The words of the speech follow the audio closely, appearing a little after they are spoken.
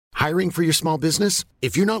Hiring for your small business?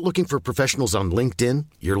 If you're not looking for professionals on LinkedIn,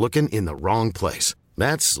 you're looking in the wrong place.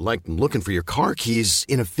 That's like looking for your car keys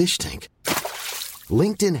in a fish tank.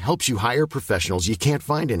 LinkedIn helps you hire professionals you can't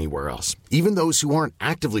find anywhere else, even those who aren't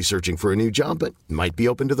actively searching for a new job but might be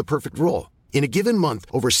open to the perfect role. In a given month,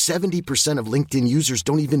 over 70% of LinkedIn users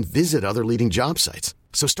don't even visit other leading job sites.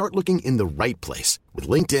 So start looking in the right place. With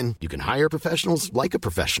LinkedIn, you can hire professionals like a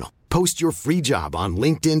professional. Post your free job on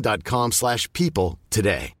linkedin.com/people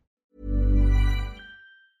today.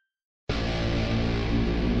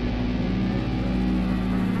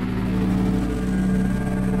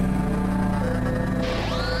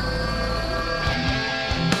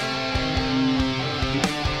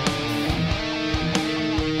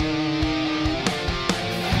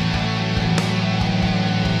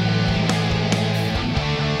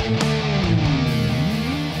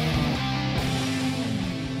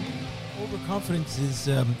 Confidence is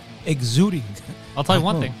exuding. I'll tell you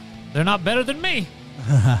one thing. They're not better than me.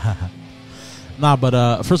 Nah,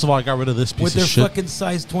 but first of all, I got rid of this piece With of their shit. fucking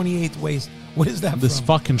size 28 waist. What is that This from?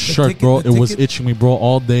 fucking The shirt, ticket- bro. the It was ticket? itching me, bro,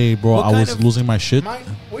 all day, bro. What I kind was of- losing my shit.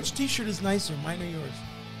 Which t-shirt is nicer, mine or yours?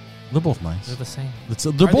 They're both nice. They're the same. They're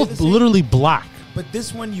Are they both the same? literally black. But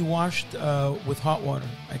this one you washed with hot water,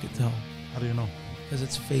 I could tell. How do you know? Because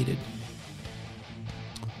it's faded.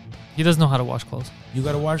 He doesn't know how to wash clothes. You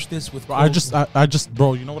got to wash this with Bro, cold- I just,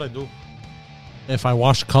 bro, you know what I do? If I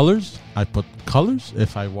wash colors, I put colors.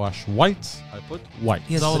 If I wash whites, I put white.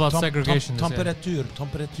 Yes, It's all but about segregation, this, yeah.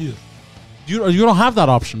 Temperature. You don't have that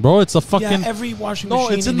option, bro. It's a fucking... Yeah, every washing no,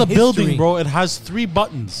 machine it's in the history. building, bro. It has 3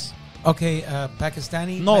 buttons. Okay,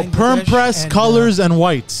 Pakistani. No, Bangladesh, perm press, and, colors, and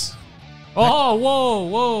whites. Oh,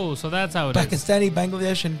 whoa. So that's how it is. Pakistani,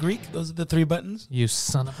 Bangladesh, and Greek. Those are the 3 buttons. You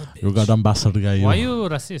son of a bitch. You got ambassador guy. Why you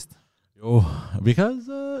racist? Oh, because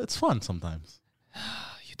it's fun sometimes.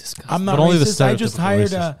 You disgusting. I'm not But only the racist. I just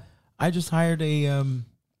stereotypical hired racist.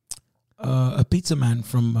 a pizza man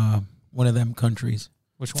from one of them countries,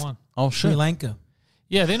 Which one? Oh Sri shit. Lanka.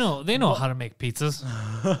 Yeah, they know how to make pizzas.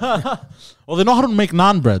 Well, they know how to make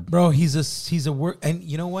naan bread. Bro, he's a work, and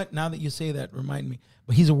you know what? Now that you say that, remind me.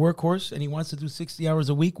 But he's a workhorse, and he wants to do 60 hours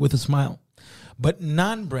a week with a smile. But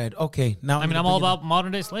naan bread, okay. Now I mean, I'm all about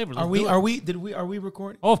modern day slavery. Are we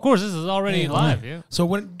recording? Oh, of course, this is already live. Yeah. So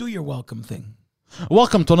do your welcome thing.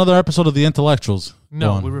 Welcome to another episode of The Intellectuals. Go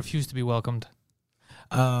No, on. we refuse to be welcomed.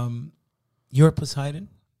 You're Poseidon,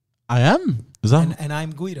 I am. Is that? and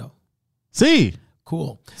I'm Guido. See?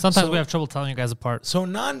 Cool. Sometimes So- we have trouble telling you guys apart. So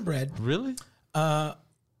naan bread. Really?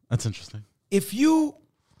 That's interesting. If you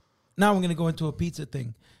now I'm going to go into a pizza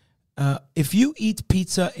thing. If you eat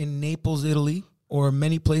pizza in Naples, Italy, or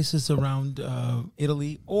many places around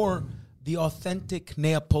Italy, or the authentic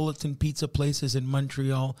Neapolitan pizza places in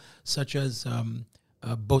Montreal, such as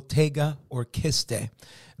Bottega or Kiste,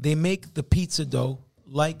 they make the pizza dough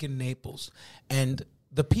like in Naples. And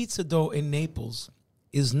the pizza dough in Naples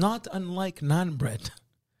is not unlike naan bread.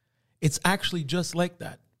 It's actually just like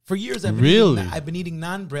that. For years, I've been eating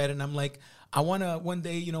naan bread, and I'm like, I want to one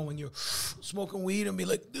day, when you're smoking weed and be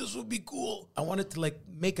like, this would be cool. I wanted to like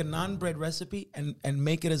make a naan bread recipe and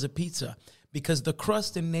make it as a pizza because the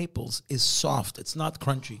crust in Naples is soft. It's not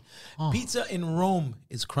crunchy. Pizza in Rome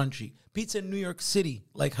is crunchy. Pizza in New York City,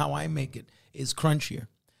 like how I make it, is crunchier.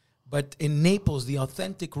 But in Naples, the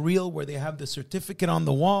authentic real, where they have the certificate on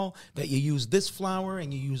the wall that you use this flour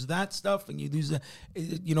and you use that stuff and you use,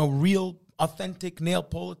 real authentic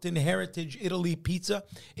Neapolitan heritage Italy pizza,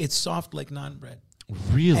 it's soft like naan bread.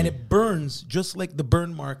 Really? And it burns just like the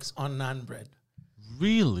burn marks on naan bread.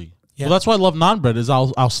 Really? Yeah. Well, that's why I love naan bread. Is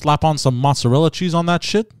I'll slap on some mozzarella cheese on that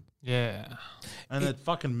shit, Yeah. and it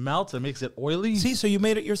fucking melts. It makes it oily. See, so you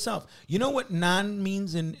made it yourself. You know what naan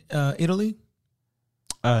means in Italy?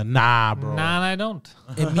 Nah, bro. Nah, I don't.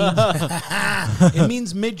 It means it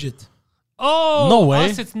means midget. Oh, No way.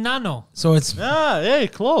 Us, it's nano. So it's Yeah, hey,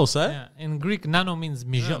 close, eh? Yeah. In Greek, nano means Yeah,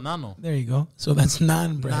 mijot. nano. there you go. So that's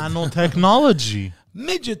naan bread. Nanotechnology.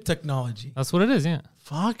 Midget technology. That's what it is. Yeah.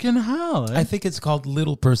 Fucking hell, eh? I think it's called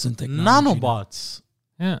little person technology. Nanobots.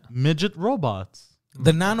 Yeah. Midget robots.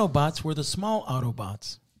 The nanobots were the small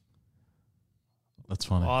Autobots. That's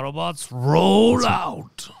funny. Autobots roll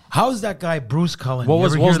out. How's that guy Bruce Cullen? What You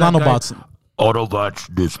was ever hear that guy? nanobots?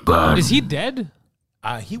 Autobots disband. Is he dead?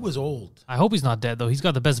 He was old. I hope he's not dead though. He's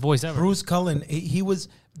got the best voice ever. Bruce Cullen. He was.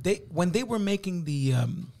 When they were making the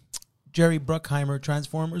Jerry Bruckheimer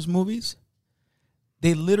Transformers movies,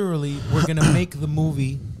 they literally were going to make the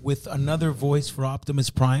movie with another voice for Optimus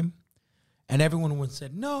Prime. And everyone would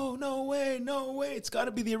said, no way, it's got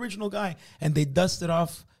to be the original guy. And they dusted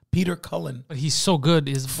off Peter Cullen But he's so good.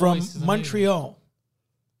 His from voice is amazing. Montreal.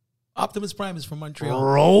 Optimus Prime is from Montreal.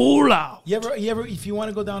 Roll out. You ever, if you want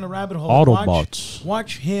to go down a rabbit hole, Autobots.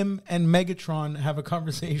 watch him and Megatron have a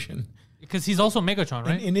conversation Because he's also Megatron,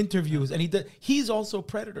 right? in interviews, and he's also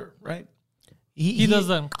Predator, right? He does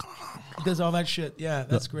that. He does all that shit. Yeah,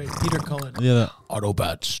 that's great. Peter Cullen. Yeah.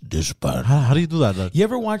 Autobots dispatch. How do you do that? Like, You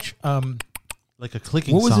ever watch? like a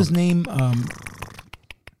clicking What was sound. his name?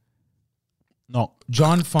 No.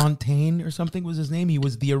 John Fontaine or something was his name. He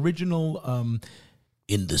was the original.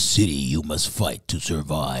 In the city, you must fight to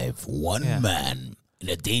survive. One man in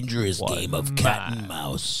a dangerous game of cat and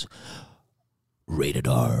mouse. Rated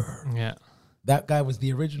R. Yeah. That guy was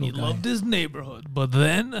the original He guy. loved his neighborhood, but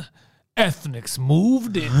then ethnics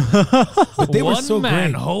moved in. But they were One so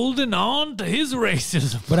man great. holding on to his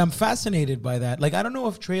racism. But I'm fascinated by that. Like, I don't know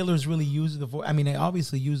if trailers really use the voice. I mean, they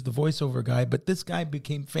obviously use the voiceover guy, but this guy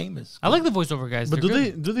became famous. I like the voiceover guys. But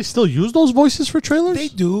They're do they still use those voices for trailers? They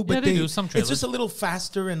do, but they do, some it's trailers. just a little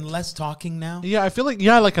faster and less talking now. Yeah, I feel like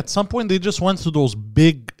like at some point they just went through those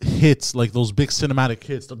big hits, like those big cinematic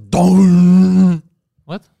hits. The dong.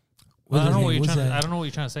 What? What I don't is know it? what you're What's trying. that? I don't know what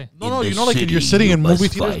you're trying to say. No, In you the know, like if city, you're sitting you in movie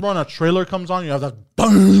must theaters, fight. bro, and a trailer comes on, you have that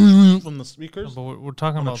dong from the speakers. But we're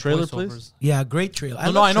talking When a about trailer voiceovers. plays? Yeah, great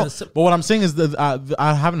trailer. No, I know. But what I'm saying is that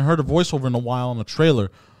I haven't heard a voiceover in a while on a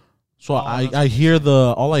trailer. So I hear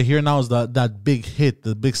all I hear now is that big hit,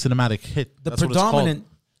 the big cinematic hit. The That's what it's called. predominant.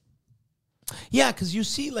 Yeah, because you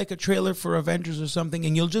see like a trailer for Avengers or something,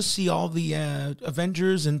 and you'll just see all the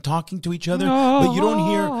Avengers and talking to each other, but you don't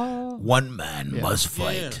hear. One man must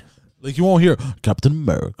fight. Like you won't hear Captain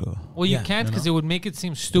America. Well, you Yeah, can't because it would make it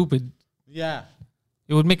seem stupid. Yeah.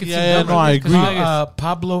 It would make it seem Yeah, dumb. no, I Because agree.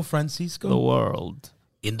 Pablo Francisco. the world.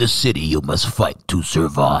 In the city, you must fight to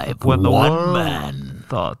survive. When the One world man.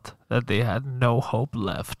 thought that they had no hope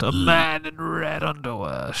left, a man in red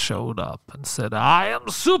underwear showed up and said, "I am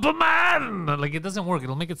Superman." Like, it doesn't work.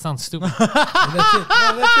 It'll make it sound stupid. That's it.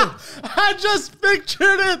 No, that's it. I just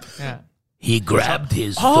pictured it. Yeah. He grabbed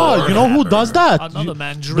his Oh, you know who does that? Another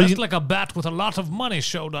man but dressed you- like a bat with a lot of money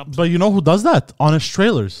showed up. But you know who does that? Honest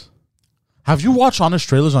Trailers. Have you watched Honest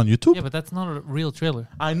Trailers on YouTube? Yeah, but that's not a real trailer.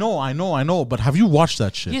 I know. But have you watched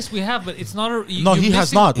that shit? Yes, we have, but it's not a. No, you're he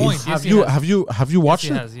has missing not. the point. Yes, Have he you? has. Have you watched Yes,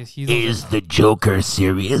 he it? has. Yes, he does. Is the Joker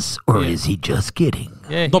serious or is he just kidding?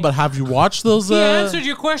 Yeah, No, but have you watched those? he answered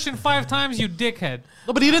your question 5 times, you dickhead.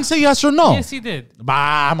 No, but he didn't say yes or no. Yes, he did.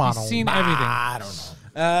 Bah, He's marron. seen everything. I don't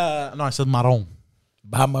know. No, I said marron.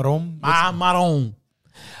 Bamarom. Marron.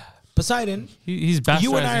 Poseidon. He's bastardizing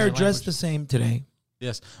You and I are your dressed the language. same today.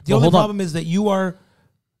 Yes. The only problem is that you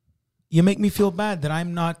make me feel bad that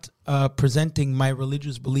I'm not presenting my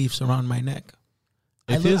religious beliefs around my neck.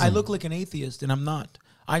 I Atheism. look like an atheist, and I'm not.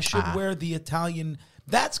 I should wear the Italian.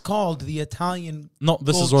 That's called the Italian. No,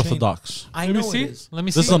 this is gold chain. Orthodox. I Let me know see. it is. Let me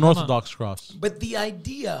see. This is an Hold on. Orthodox cross. But the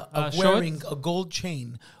idea of show it. wearing a gold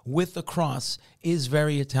chain with a cross is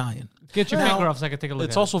very Italian. Get your Now- finger off so I can take a look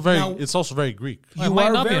It's at also it. very. Now- It's also very Greek. Well, it You might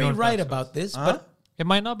are not be an very Orthodox right cross. about this, but It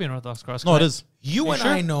might not be an Orthodox cross. No, it correct? is. you and sure?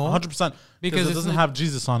 I know 100%. Because Because it it's doesn't the- have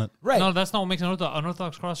Jesus on it. right. No, that's not what makes an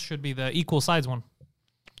Orthodox cross. Should be the equal sides one.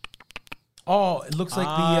 Oh, it looks like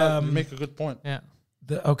You make a good point. Yeah.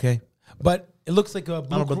 okay, but it looks like a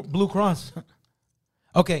blue, No, but- blue cross.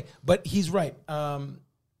 Okay, but he's right.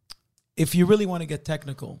 If you really want to get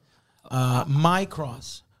technical, my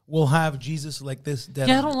cross will have Jesus like this. Dead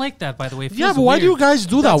Yeah, I on don't it. like that, by the way. It Yeah, feels but why do you weird. guys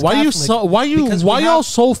do that? That's Why you Catholic. so? Why you? Because Why we y'all have-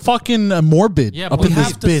 so fucking morbid Yeah, up but We in have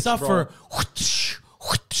this to bitch, suffer. bro?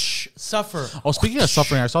 Suffer. Oh, speaking of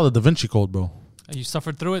suffering, I saw the Da Vinci Code, bro. You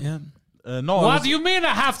suffered through it? Yeah. No, it What was- do you mean I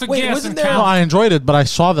have to Wait, guess wasn't and there- No, count? I enjoyed it, but I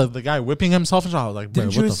saw the guy whipping himself and I was like, Didn't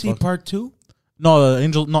what you the see fuck? part 2? No,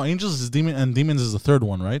 Angels is demon and Demons is the third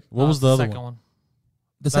one, right? What was the other second one?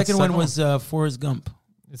 The second the one second was Forrest Gump.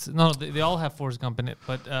 It's no, they all have Forrest Gump in it,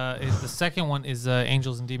 but the second one is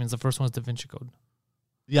Angels and Demons. The first one is Da Vinci Code.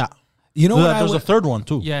 Yeah, You know what? I there's a would, third one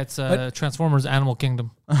too. Yeah, it's But- Transformers Animal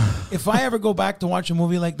Kingdom. if I ever go back to watch a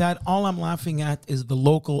movie like that, all I'm laughing at is the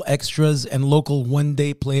local extras and local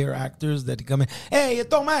one-day player actors that come in. Hey,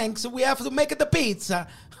 Tom Hanks, we have to make it the pizza.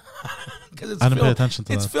 Because I didn't pay attention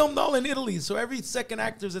to it's that. filmed all in Italy, so every second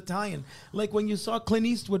actor's Italian. Like when you saw Clint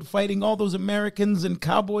Eastwood fighting all those Americans and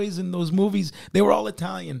cowboys in those movies, they were all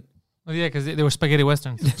Italian. Oh, yeah, because they were spaghetti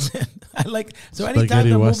westerns. I like so anytime Spaghetti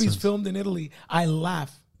the westerns. movie's filmed in Italy, I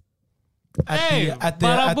laugh Hey,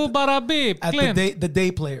 bada-boo, bada-beep, at Clint. the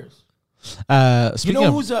day players. You Speaking know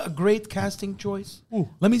of, who's a great casting choice?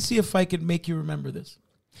 Let me see if I can make you remember this.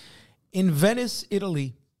 In Venice,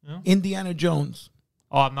 Italy, Indiana Jones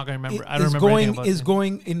Oh, I'm not going to remember. I don't is remember anything going about is it.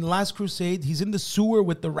 going in Last Crusade. He's in the sewer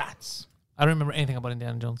with the rats. I don't remember anything about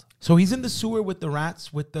Indiana Jones. So he's in the sewer with the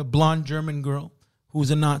rats with the blonde German girl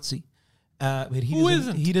who's a Nazi. But Who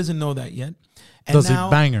isn't? He doesn't know that yet. And Does he now,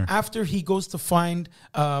 bang her? after he goes to find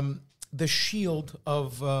the shield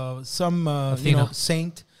of some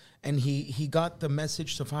saint, and he got the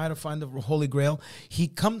message to how to find the Holy Grail. He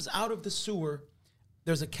comes out of the sewer.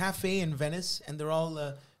 There's a cafe in Venice, and they're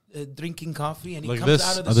all drinking coffee. And he Like comes this?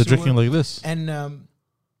 out of the Are they sewer. drinking like this? And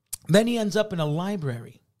then he ends up in a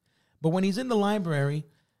library. But when he's in the library,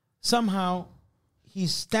 somehow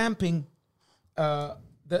he's stamping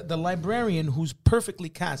the librarian who's perfectly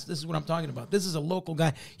cast. This is what I'm talking about. This is a local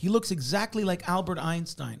guy. He looks exactly like Albert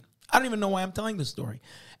Einstein. I don't even know why I'm telling this story.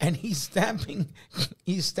 And he's stamping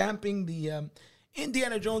the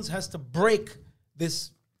Indiana Jones has to break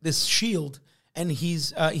this shield, and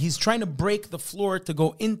he's trying to break the floor to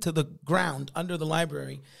go into the ground under the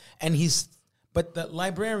library, but the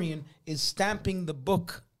librarian is stamping the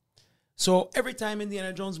book. So every time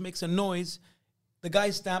Indiana Jones makes a noise, the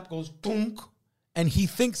guy's stamp goes boom, and he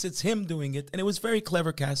thinks it's him doing it. And it was very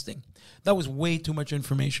clever casting. That was way too much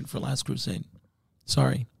information for Last Crusade.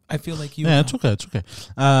 Sorry. I feel like you... Yeah, it's okay. It's okay.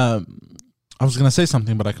 I was going to say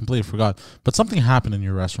something, but I completely forgot. But something happened in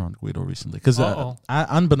your restaurant, Guido, recently. Because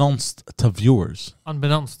unbeknownst to viewers...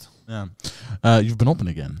 Unbeknownst. Yeah. You've been open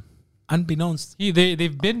again. Unbeknownst.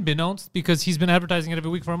 They've been beknownst because he's been advertising it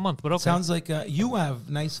every week for a month. But okay. Sounds like you have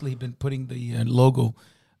nicely been putting the logo.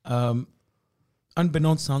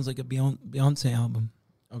 Unbeknownst sounds like a Beyonce album.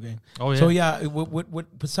 Okay. Oh, yeah. So, yeah,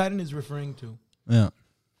 what Poseidon is referring to. Yeah.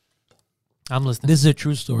 I'm listening. This is a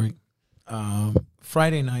true story.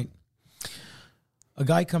 Friday night, a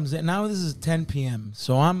guy comes in. Now this is 10 p.m.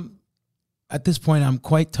 So at this point, I'm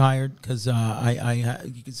quite tired because you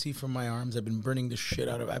can see from my arms, I've been burning the shit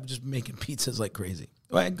out of it. I'm just making pizzas like crazy.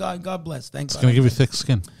 God bless. Thanks. It's going to give you thick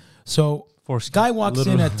skin. So, Foreskin. guy walks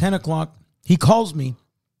in at 10 o'clock. He calls me.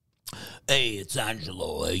 Hey, it's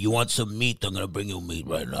Angelo. You want some meat? I'm going to bring you meat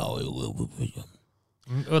right now.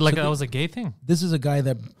 Like that was a gay thing? This is a guy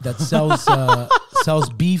that sells sells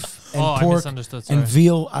beef and I pork misunderstood, sorry. and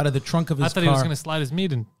veal out of the trunk of his I thought car. he was going to slide his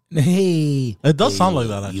meat in. Hey. It does sound like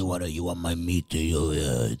that, actually. You want my meat?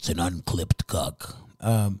 It's an unclipped cock.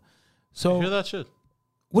 So You hear that shit?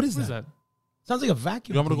 what is What is that? that? Sounds like a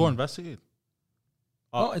vacuum. You want me to go cleaner. investigate?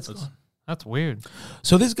 Oh, it's gone. That's weird.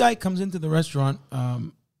 So this guy comes into the restaurant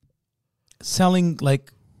selling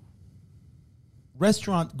like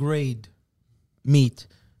restaurant grade meat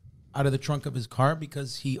out of the trunk of his car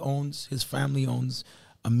because his family owns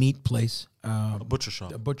a meat place, A butcher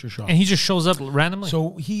shop. a butcher shop. And he just shows up randomly.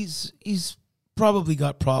 So he's probably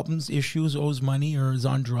got problems, issues, owes money, or is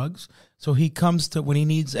on drugs. So he comes to, when he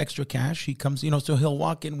needs extra cash, he comes, so he'll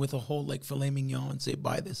walk in with a whole like filet mignon and say,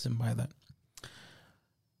 buy this and buy that.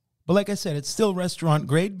 But like I said, it's still restaurant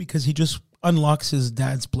grade because he just unlocks his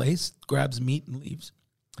dad's place, grabs meat and leaves.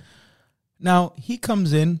 Now he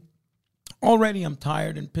comes in. Already I'm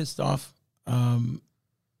tired and pissed off.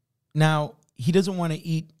 Now he doesn't want to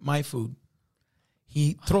eat my food.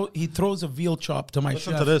 He throws a veal chop to my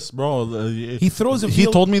Listen chef. to this, bro. He throws a He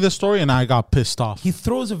veal. told me this story, and I got pissed off. He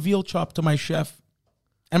throws a veal chop to my chef,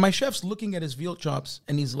 and my chef's looking at his veal chops,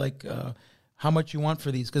 and he's like, "How much you want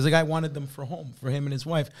for these?" Because the guy wanted them for home for him and his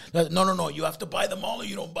wife. No. You have to buy them all, or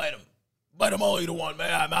you don't buy them. Buy them all, or you don't want.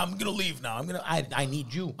 Man, I'm gonna leave now. I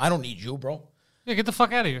need you. I don't need you, bro. Yeah, get the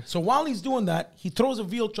fuck out of here. So while he's doing that, he throws a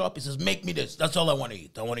veal chop. He says, "Make me this. That's all I want to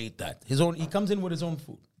eat. I want to eat that." He comes in with his own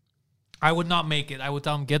food. I would not make it. I would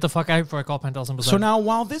tell him, get the fuck out of here before I call Pentel and So now,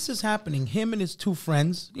 while this is happening, him and his two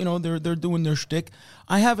friends, they're doing their shtick.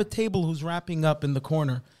 I have a table who's wrapping up in the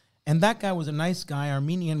corner, and that guy was a nice guy,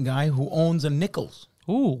 Armenian guy who owns a Nichols.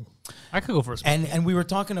 Ooh, I could go for a spin. And we were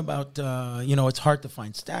talking about, it's hard to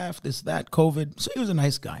find staff, this, that, COVID. So he was a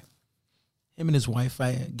nice guy. Him and his wife,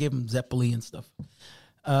 I gave him Zeppeli and stuff.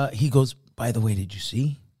 He goes, by the way, did you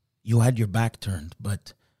see? You had your back turned,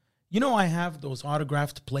 but I have those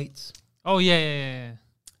autographed plates. Oh, yeah.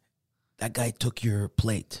 That guy took your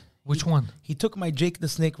plate. Which one? He took my Jake the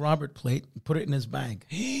Snake Robert plate and put it in his bag.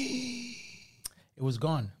 It was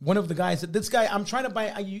gone. One of the guys said, this guy, I'm trying to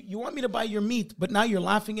buy, you want me to buy your meat, but now you're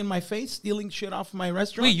laughing in my face, stealing shit off my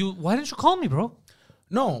restaurant? Wait, why didn't you call me, bro?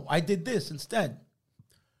 No, I did this instead.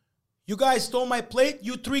 You guys stole my plate.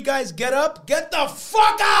 You three guys get up. Get the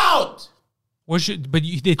fuck out! They took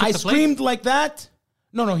the plate? Screamed like that.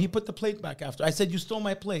 No, he put the plate back after. I said, you stole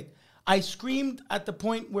my plate. I screamed at the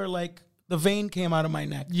point where, like, the vein came out of my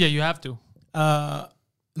neck. Yeah, you have to.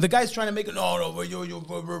 The guy's trying to make it,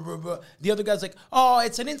 the other guy's like, oh,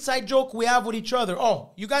 it's an inside joke we have with each other.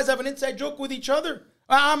 Oh, you guys have an inside joke with each other?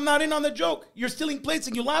 I'm not in on the joke. You're stealing plates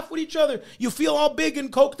and you laugh with each other. You feel all big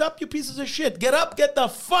and coked up, you pieces of shit. Get up, get the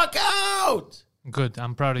fuck out. Good,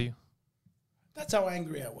 I'm proud of you. That's how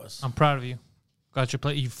angry I was. I'm proud of you. Got your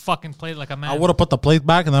plate. You fucking played like a man. I would have put the plate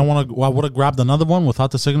back, and then I would have grabbed another one without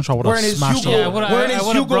the signature. I would have Wearing his smashed Hugo, it. Yeah, I would've- wearing I his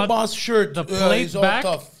would've Hugo brought Boss shirt. the plate he's all back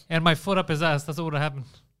tough. and my foot up his ass. That's what would have happened.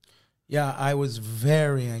 Yeah, I was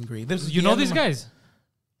very angry. This is You the know end these of my- guys?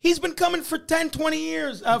 He's been coming for 10, 20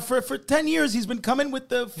 years. For 10 years, he's been coming with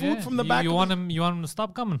the food Yeah. from the back. You of want his- him? You want him to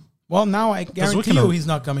stop coming? Well, now I guarantee can you ar- he's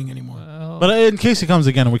not coming anymore. But in case he comes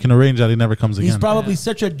again, we can arrange that he never comes again. He's probably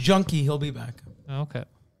such a junkie, he'll be back. Okay.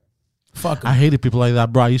 Fuck him. I hated people like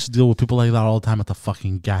that, bro. I used to deal with people like that all the time at the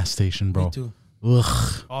fucking gas station, bro. Me too.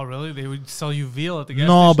 Ugh. Oh, really? They would sell you veal at the gas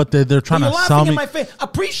No, station? but they're But trying you're to laughing sell in me. my face.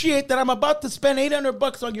 Appreciate that I'm about to spend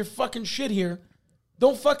 $800 on your fucking shit here.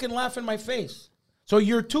 Don't fucking laugh in my face. So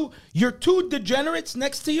your two degenerates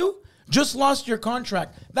next to you just lost your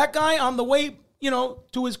contract. That guy on the way,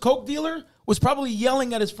 to his coke dealer was probably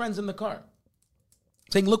yelling at his friends in the car,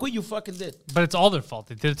 saying, "Look what you fucking did." But it's all their fault.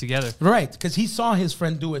 They did it together. Right, because he saw his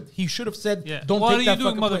friend do it. He should have said, Yeah. "Don't what take are you that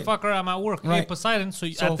doing, fucking plate." motherfucker? I'm at work. Hey, Right. Poseidon. So,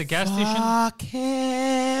 So at the gas station, fuck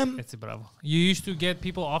him. it's bravo. You used to get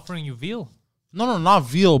people offering you veal. No, not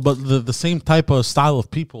veal, but the same type of style of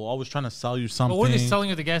people, always trying to sell you something. But what are they selling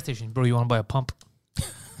you at the gas station? Bro, you want to buy a pump?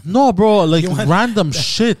 No, bro, like want- random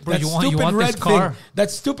shit. Bro, That you want stupid this red car? thing. That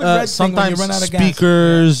stupid red thing when you Sometimes run out of gas.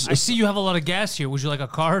 speakers. I see you have a lot of gas here. Would you like a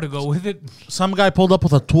car to go with it? Some guy pulled up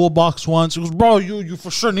with a toolbox once. He goes, "Bro, you for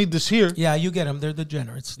sure need this here." Yeah, you get them. They're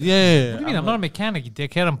degenerates. Yeah. What do you mean? I'm not a mechanic, you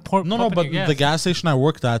dickhead. I'm No, but your gas. the gas station I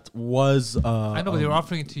worked at was. I know, but they were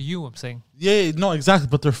offering it to you. I'm saying. Yeah, no, exactly.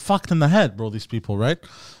 But they're fucked in the head, bro. These people, right?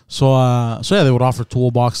 So yeah, they would offer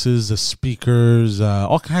toolboxes, speakers,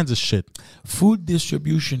 all kinds of shit. Food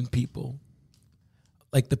distribution people,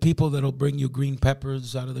 like the people that'll bring you green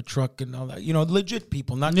peppers out of the truck and all that. Legit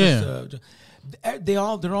people, not just.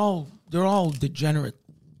 They're all degenerate,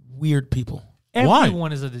 weird people. Why?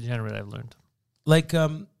 Everyone is a degenerate. I've learned. Like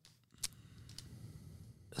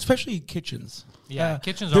especially kitchens. Yeah,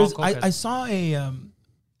 kitchens are all there's- cokeheads. I saw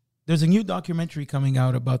there's a new documentary coming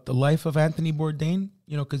out about the life of Anthony Bourdain,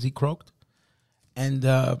 because he croaked. And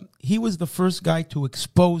he was the first guy to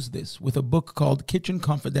expose this with a book called Kitchen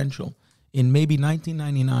Confidential in maybe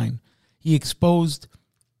 1999. He exposed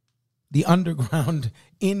the underground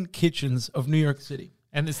in kitchens of New York City.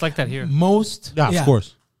 And it's like that here. Yeah, of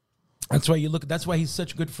course. That's why that's why he's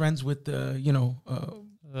such good friends with Pierre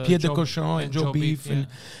de Joe- Cochon and Joe Beef, yeah. and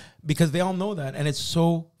because they all know that, and it's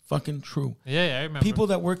so fucking true. Yeah, I remember. People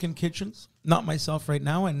that work in kitchens, not myself right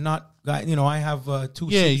now, and not guy. I have two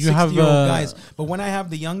Yeah, you 60-year-old have, guys, but when I have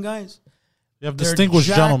the young guys, You have they're distinguished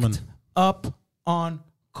jacked gentlemen. up on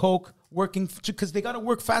coke, working because they got to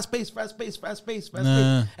work fast paced,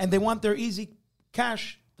 Nah. and they want their easy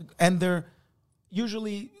cash, and they're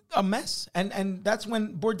usually a mess. And that's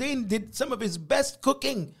when Bourdain did some of his best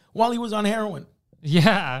cooking while he was on heroin.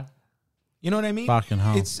 Yeah. You know what I mean? Fucking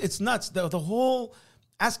hell. It's nuts. The whole,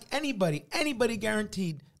 ask anybody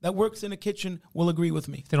guaranteed that works in a kitchen will agree with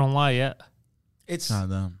me. They don't lie yet. It's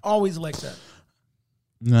Goddamn. always like that.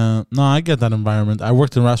 No, I get that environment. I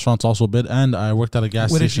worked in restaurants also a bit, and I worked at a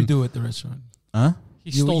gas What did station. you do at the restaurant? Huh?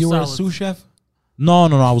 He You stole were a salads. sous chef? No,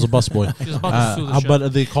 I was a busboy. He was about to sue the chef.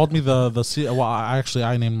 But they called me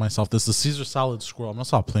I named myself this, the Caesar salad squirrel. I'm gonna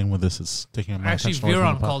stop playing with this. It's taking my Actually, attention away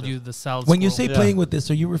from Viron the called podcast. you the salad When you say squirrel. Yeah. playing with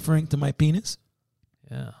this, are you referring to my penis?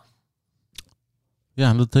 Yeah. Yeah,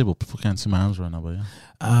 under the table. People can't see my arms right now, but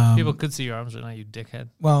yeah. People could see your arms right now, you dickhead.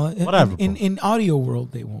 Well, Whatever, in audio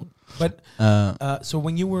world they won't. But so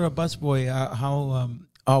when you were a busboy,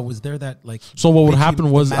 how was there that like? So what would bitchy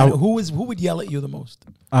happen was matter- who would yell at you the most?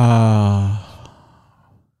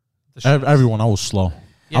 The chef. everyone. I was slow.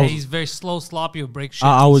 Yeah, I was- he's very slow, sloppy, he'll break shit.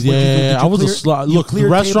 I was What'd you do? Did I you was clear- a slow. you Look, the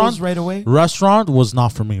cleared restaurant tables right away? Restaurant was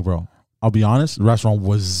not for me, bro. I'll be honest. The restaurant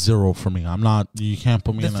was zero for me. I'm not. You can't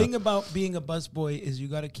put me The in. thing about being a busboy is you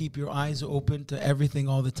got to keep your eyes open to everything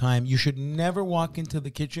all the time. You should never walk into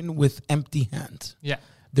the kitchen with empty hands. Yeah.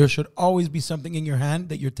 There should always be something in your hand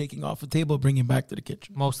that you're taking off a table, bringing back to the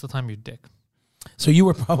kitchen. Most of the time, you're dick. So you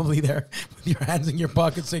were probably there with your hands in your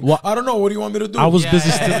pocket saying, What? I don't know, what do you want me to do? I was Yeah, busy.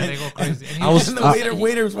 yeah, they go crazy. And he I was- and was- the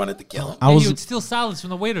waiters wanted to kill him. I and was. he would steal salads from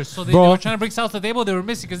the waiters. So they Bro. were trying to bring salads to the table. They were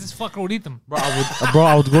missing because this fucker would eat them.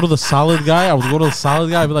 I would go to the salad guy.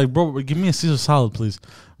 I'd be like, bro, give me a Caesar salad, please.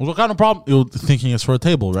 I was like, no problem. You thinking it's for a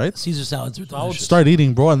table, right? Caesar salads are I would delicious. start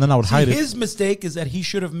eating, bro, and then I would hide it. His mistake is that he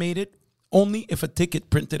should have made it only if a ticket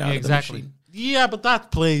printed out Yeah, of exactly. the machine. Yeah, but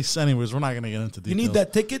that place, anyways, we're not gonna get into details. You need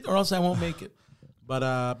that ticket or else I won't make it. But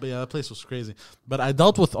yeah, that place was crazy. But I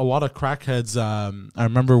dealt with a lot of crackheads. I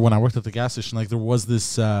remember when I worked at the gas station, like there was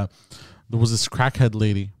this crackhead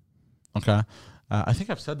lady. Okay, I think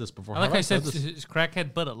I've said this before. I like Have how I said this? it's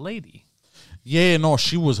crackhead, but a lady. Yeah, no,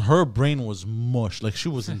 her brain was mush. Like, she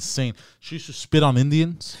was insane. She used to spit on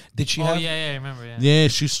Indians. Did she Oh have? yeah, I remember. Yeah. Yeah,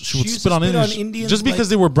 she would used spit to on spit on Indians, Indians just because like-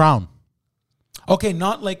 they were brown. Okay,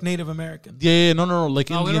 not like Native Americans. Yeah, no, like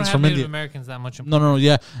No, we don't Indians have from Native India. Americans that much. No,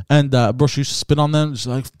 yeah. And bro, she used to spit on them. She's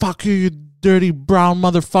like, "Fuck you, you dirty brown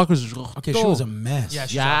motherfuckers." Okay, she was a mess. Yeah,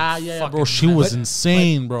 she- Yeah, bro. fucking She mess. was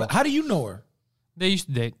insane, bro. But how do you know her? They used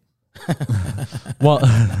to date. Well,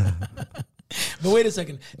 But wait a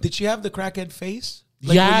second. Did she have the crackhead face?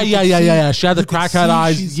 Like, yeah. where you could see- She had the you could crackhead see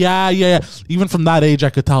eyes. she's- Yeah. Even from that age, I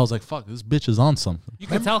could tell. I was like, "Fuck, this bitch is on something." You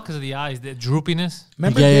can tell because of the eyes, the droopiness.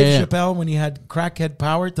 Remember Yeah, Dave yeah. Chappelle when he had crackhead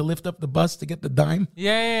power to lift up the bus to get the dime?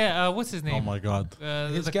 Yeah. What's his name? Oh my god.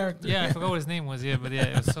 His character. Yeah, I forgot what his name was. Yeah, but yeah,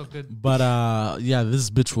 it was so good. But yeah, this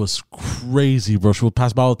bitch was crazy, bro. She would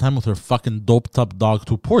pass by all the time with her fucking doped up dog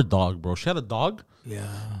too. Poor dog, bro. She had a dog, Yeah.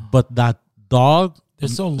 but that dog, They're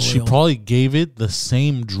so she loyal. probably gave it the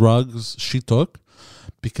same drugs she took,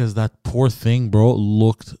 because that poor thing, bro,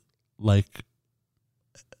 looked like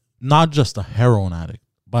not just a heroin addict,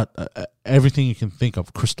 but everything you can think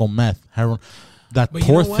of: crystal meth, heroin. That But you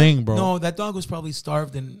poor know what? thing, bro. No, that dog was probably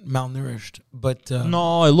starved and malnourished. But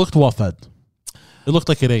No, it looked well fed. It looked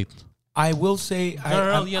like it ate. I will say,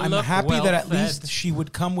 Girl, you I'm look happy that at well-fed. least she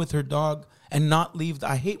would come with her dog and not leave.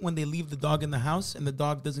 I hate when they leave the dog in the house and the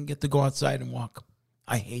dog doesn't get to go outside and walk.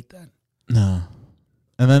 I hate that. No.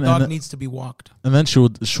 And then, Dog needs to be walked. And then she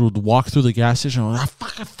would walk through the gas station. And,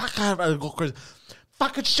 fuck, I'd go crazy.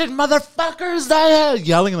 Fucking shit, motherfuckers!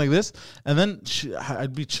 Yelling like this. And then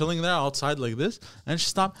I'd be chilling there outside like this. And she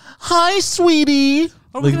stopped. Hi, sweetie.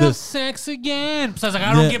 Are we Like gonna have this. sex again? Besides, like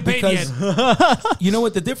I don't Yeah, get paid because- yet. You know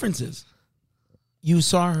what the difference is? You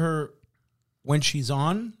saw her when she's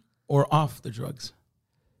on or off the drugs.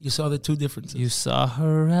 You saw the two differences. You saw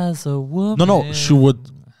her as a woman. No. She would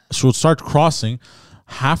start crossing.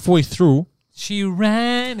 Halfway through, She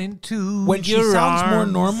ran into when she your sounds more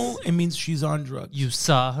arms. normal, it means she's on drugs. You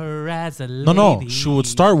saw her as a lady. no. She would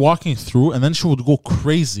start walking through, and then she would go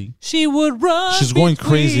crazy. She would run. She's going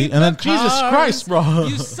crazy, between and then the Jesus cars. Christ, bro.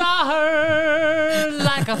 You saw her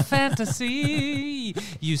like a fantasy.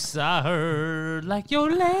 You saw her like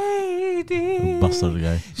your lady. Bastard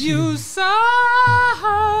guy. You saw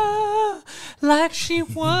her like she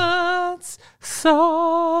once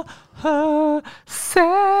saw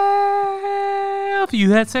herself.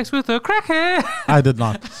 You had sex with a crackhead. I did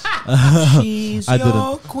not. She's I your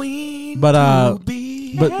didn't. queen. But, to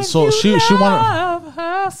be. But so she wanted Love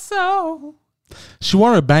her so.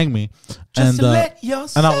 to bang me, Just and to let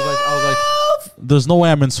yourself. and I was like, there's no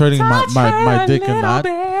way I'm inserting my dick in that,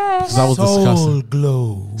 because that was disgusting. Soul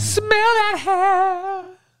glow. Smell that hair.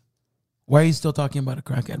 Why are you still talking about a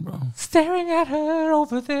crackhead, bro? Staring at her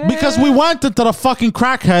over there. Because we went into the fucking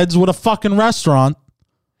crackheads with a fucking restaurant.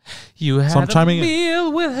 You had I'm a chiming in.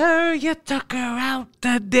 meal with her, you took her out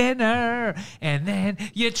to dinner, and then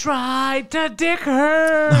you tried to dick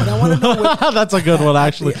her. I want to know what. That's a good one,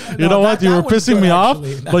 actually. Yeah, You no, know what? that You were one's pissing good, me off,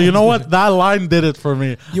 actually. That but you one's know what? good. That line did it for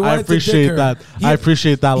me. You I wanted to dick appreciate her. that. He- I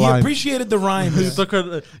appreciate that He line. appreciated the rhyme. You took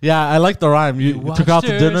her. Yeah, I like the rhyme. You took her out to watched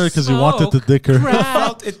dinner her because you wanted to smoke dick her. crack.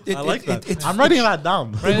 I like that. I'm It writing that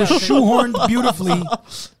down. was shoehorned beautifully.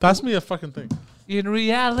 Pass me a fucking thing. In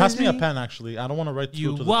reality, Pass me a pen, actually. I don't want to write you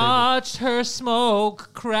through to the watched her smoke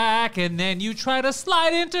crack, and then you try to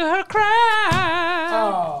slide into her crack.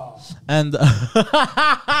 Oh. table. And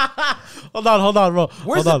hold on, bro.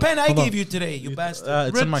 Where's Hold the on, pen I hold on. gave you today, you bastard?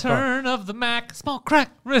 It's in my car. Return of the Mac, smoke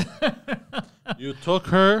crack. You took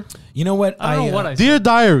her. You know what? I don't know what I Dear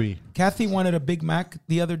Diary. Kathy wanted a Big Mac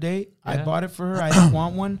the other day. I Yeah. bought it for her. I didn't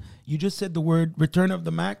want one. You just said the word "Return of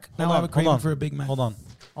the Mac." Now I have a craving for a Big Mac. Hold on.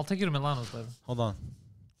 I'll take you to Milano's later. Hold on.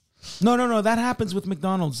 No. That happens with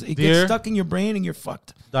McDonald's. It Dear- gets stuck in your brain and you're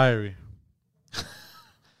fucked. Diary.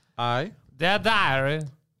 I Dear diary,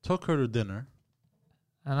 took her to dinner.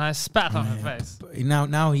 and I spat on her face.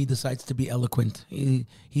 Now he decides to be eloquent.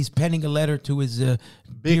 He's penning a letter to his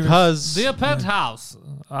Because Dear penthouse,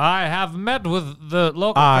 I have met with the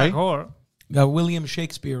local I- crack whore. William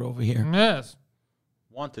Shakespeare over here. Yes,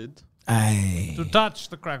 wanted Aye. to touch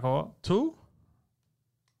the crack whore. to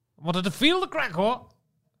Wanted to feel the crack whore.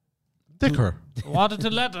 dick her. Wanted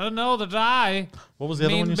to let her know that I What was the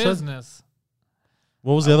other mean one you said? business.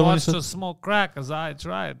 What was the other one you Watched said? her smoke crack as I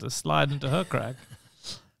tried to slide into her crack.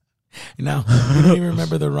 Now you don't even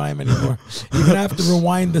remember the rhyme anymore. You're gonna have to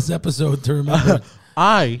rewind this episode to remember it.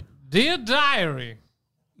 I Dear diary,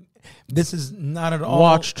 This is not at all.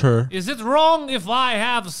 watched her. is it wrong if I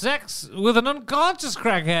have sex with an unconscious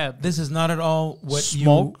crackhead? This is not at all what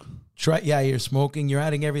Smoke. you You're smoking. You're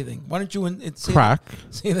adding everything. Why don't you say Crack.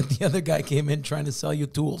 say that the other guy came in trying to sell you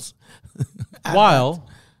tools? While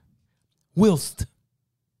Whilst.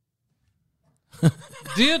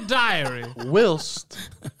 Dear diary, whilst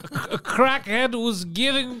a crackhead was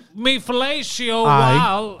giving me fellatio Aye.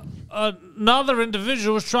 while another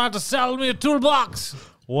individual was trying to sell me a toolbox.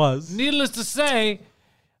 was Needless to say,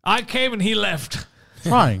 I came and he left.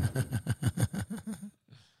 trying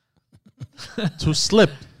to slip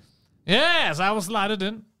Yes, I was slided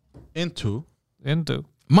into into.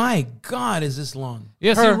 My God, is this long?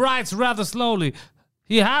 Yes, Her- he writes rather slowly.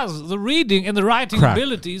 He has the reading and the writing Crack.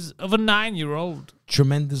 abilities of a 9-year-old.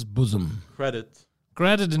 Tremendous bosom. credit.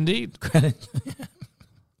 Credit indeed.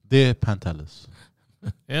 Dear Pantelis.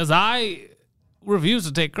 Yes, I refuse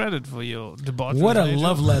to take credit for your debauchery. What a nature.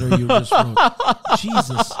 love letter you just wrote.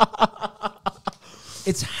 Jesus.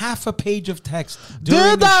 It's half a page of text.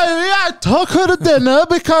 Dear diary, I took her to dinner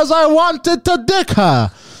because I wanted to dick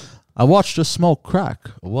her. I watched her smoke crack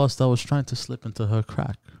whilst I was trying to slip into her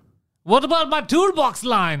crack. What about my toolbox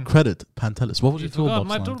line? Credit Pantelis. What was your forgot toolbox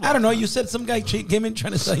my line? toolbox. I don't know. You said some guy came in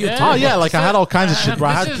trying to sell you Yeah. a Oh tool. yeah, like I had all kinds of shit, bro.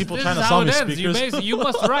 I This had is- people this trying is to how sell me it ends. speakers. You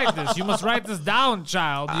must write this. You must write this down,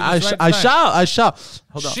 child. You I must write this down. shall.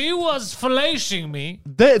 Hold on. She was fellating me.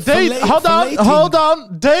 Hold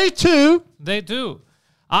on. Day 2. They do.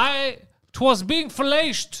 'Twas being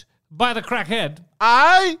fellaced by the crackhead.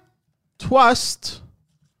 I twast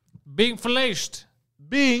Being fellaced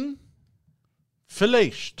being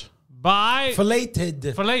filleted by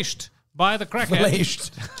Filleted. fellaced by the crackhead. Filleted.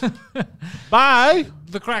 by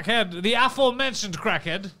The crackhead, the aforementioned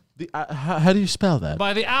crackhead, the. How do you spell that?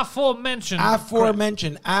 by the aforementioned.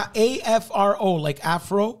 Aforementioned. A-F-R-O, like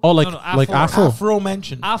Afro. Oh, like No, like Afro.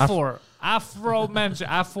 Afro. Afro-mentioned.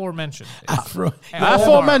 Aforementioned. Afro.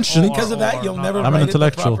 Aforementioned. Because of that, you'll never I'm write an it the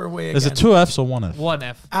intellectual. proper way Is again. it 2 F's or 1 F? One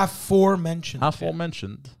F. Aforementioned.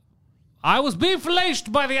 Aforementioned. I was being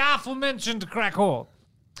fellaced by the aforementioned crack whore.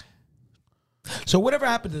 So whatever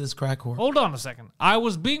happened to this crack whore? Hold on a second. I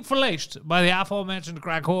was being fellaced by the aforementioned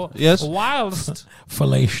crack whore. Yes. Whilst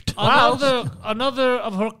Filleted. another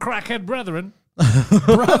of her crackhead brethren,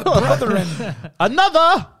 Brethren.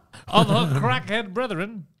 Another of her crackhead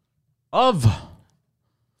brethren, of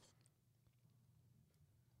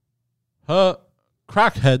her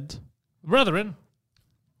crackhead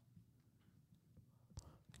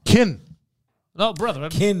kin. no, brethren.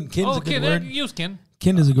 Kin's Oh, a good kin. word. Use kin.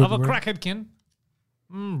 Kin is a good Of a word. crackhead kin.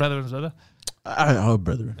 Brethren's better. Oh,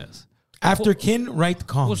 brethren. Yes. After kin, right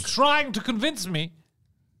Kong. Was trying to convince me.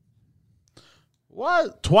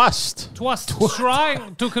 What? Twast. Twas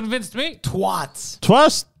trying to convince me. Twats.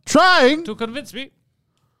 Twast trying To convince me.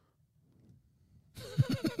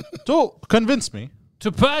 to convince me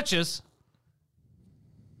To purchase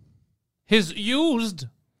his used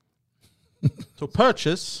to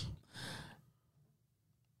purchase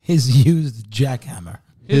His used jackhammer.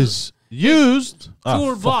 his used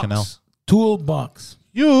fucking hell. toolbox. Toolbox.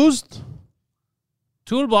 Used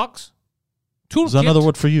Toolbox. is another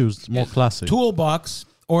word for used, more classic. Toolbox,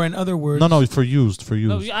 or in other words, No, for used, for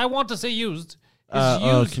No, used. I want to say used. It's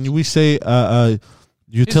used. Can we say It's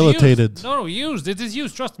utilitated used. No, used. It is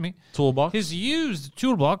used. Trust me. toolbox? His used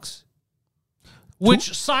toolbox,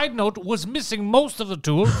 which, side note, was missing most of the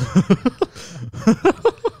tools.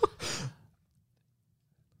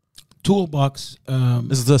 toolbox.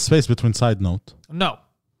 Is the space between side note? No.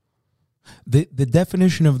 The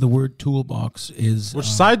definition of the word toolbox is Which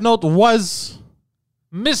side note was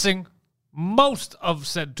Missing most of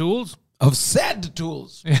said tools. of said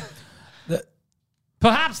tools. The-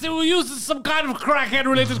 Perhaps they were used in some kind of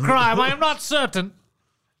crackhead-related crime. I am not certain.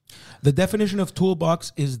 The definition of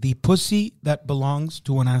toolbox is the pussy that belongs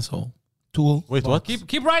to an asshole. Tool. wait what?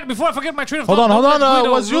 Keep writing before I forget my train of Hold thought. on. Don't let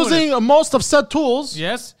Guido Was ruin it. using most of said tools.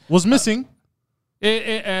 Yes. Was missing.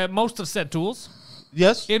 Most of said tools.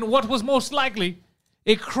 Yes. In what was most likely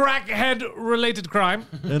a crackhead-related crime.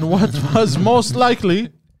 And what was most likely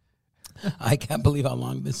I can't believe how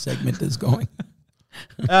long this segment is going.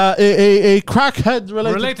 a crackhead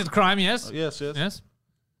related. Crime, yes. Yes. Yes.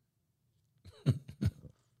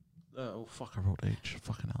 Oh fuck! I wrote H.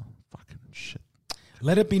 Fucking hell. Fucking shit.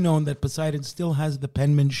 Let it be known that Poseidon still has the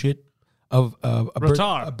penmanship of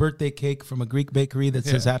Ratar. a birthday cake from a Greek bakery that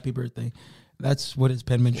says "Happy Birthday." That's what his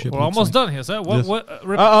penmanship. We're looks almost like. done here, sir. Yes. What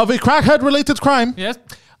Of a crackhead related crime. yes.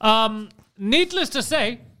 Needless to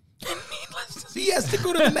say, He has to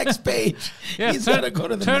go to the next page. yes, He's got to go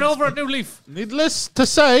to the turn next over page. a new leaf. Needless to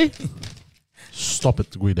say, stop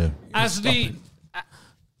it, Guido. As the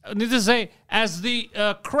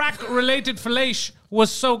crack-related fellatio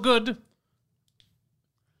was so good,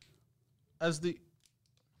 As the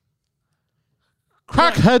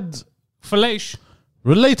crackhead Filet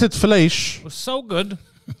related fellation was so good.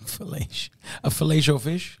 Filet. A fellatio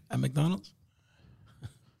fish at McDonald's?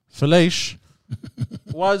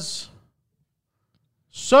 was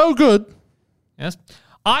so good. Yes.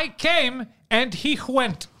 I came and he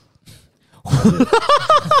went.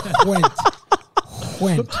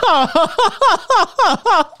 Went.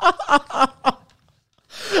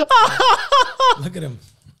 Look at him.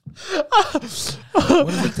 What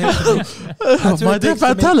does it take to make? That's what My it dear takes to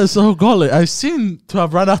make- Pantelis, oh golly, I seem to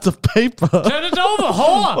have run out of paper. Turn it over,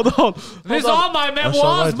 whore. Hold on. These hold on. are my I shall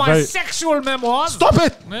memoirs, write my very- sexual memoirs. Stop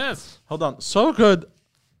it! Yes. Hold on. So good.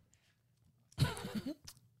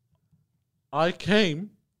 I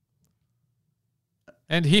came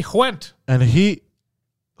And he went. and he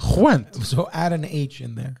went. So add an H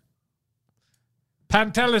in there.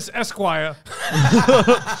 Pantelis Esquire.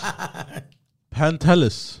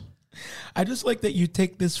 Pantelis. I just like that you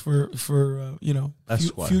take this for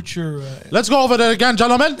Esquire. future. Let's go over there again,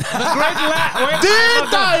 gentlemen. The great land.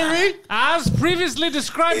 Dear diary. As previously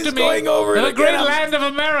described He's to me, going over it the great again. land of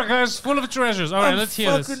America is full of treasures. All right, I'm let's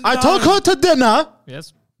hear this. fucking I took her to dinner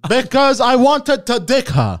Yes. because I wanted to dick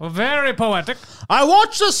her. Well, very poetic. I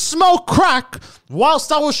watched her smoke crack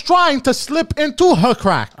whilst I was trying to slip into her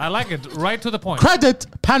crack. I like it. Right to the point. Credit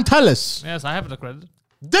Pantelis. Yes, I have the credit.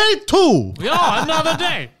 Day 2. Yeah, another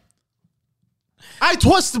day. I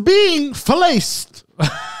was being filleted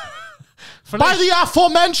by the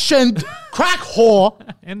aforementioned crack whore,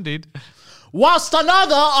 Indeed. whilst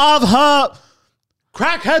another of her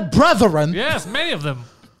crackhead brethren Yes, many of them.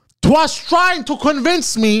 was trying to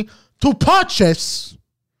convince me to purchase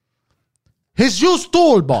his used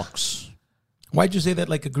toolbox. Why'd you say that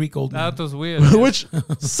like a Greek old man? That was weird. Which,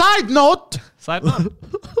 side note, Side note.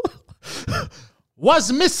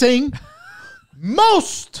 was missing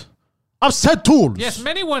most of said tools. Yes,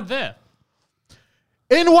 many weren't there.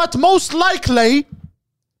 In what most likely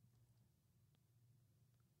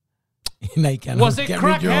No, you can't. Was you it can't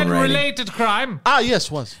read your own writing. crackhead-related crime?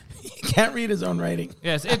 was. He can't read his own writing.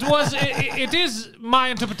 Yes, it was. It is my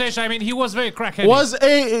interpretation. I mean, he was very crackhead. Was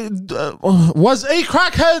a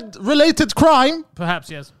crackhead related crime.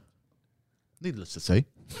 Perhaps, yes. Needless to say.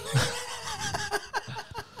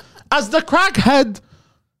 As the crackhead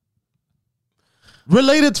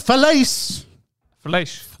related fellation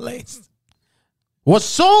Fleisch. Placed. was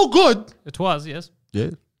so good. It was, yes.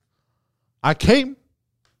 Yeah. I came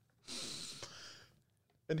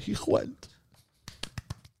and he went.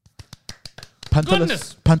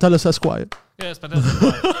 Goodness. Pantelis Esquire. Yes, but that's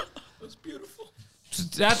That's beautiful.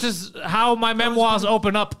 that is how my memoirs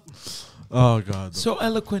open up. Oh God. So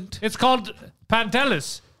eloquent. It's called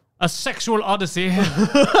Pantelis, a sexual odyssey.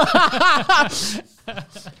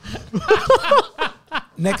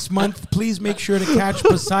 Next month, please make sure to catch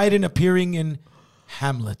Poseidon appearing in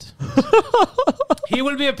Hamlet. He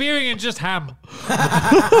will be appearing in just ham.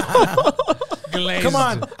 Glazed. Come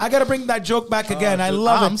on, I gotta bring that joke back again. I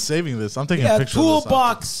love I'm it. saving this. I'm taking Yeah, a a picture of this.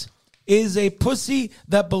 toolbox is a pussy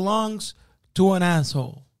that belongs to an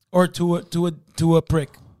asshole or to a prick.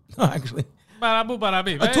 No, actually, Barabu,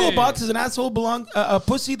 barabi. a Hey. toolbox is an asshole a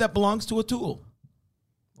pussy that belongs to a tool.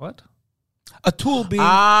 What? A tool being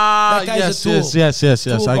Ah, that guy's yes, a tool. yes.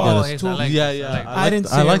 I Toolbox. get Oh, it. yes, I like Yeah, this. yeah. I like I didn't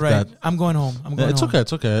say I like it right. that. I'm going home. I'm Yeah, going it's home. okay.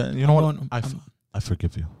 It's okay. You know I'm what? going- I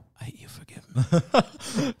forgive you. You forgive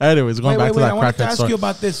me. Anyways, going back to I that wanted to crackhead ask story. you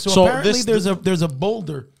about this. So, So apparently this- there's a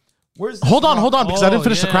boulder. Where's this Hold on, rock? because I didn't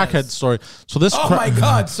finish the yes. crackhead story. So this. Oh my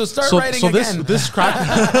God! So start writing again. this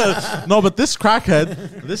crack. No, but this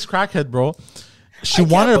crackhead, bro. She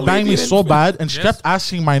can't wanted to believe bang you me didn't so finish. bad, and she Yes. kept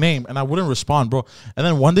asking my name, and I wouldn't respond, bro. And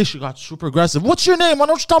then one day she got super aggressive. What's your name? Why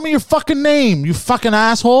don't you tell me your fucking name, you fucking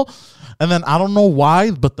asshole? And then I don't know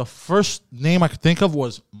why, but the first name I could think of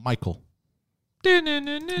was Michael.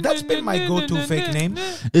 That's been my go-to fake name.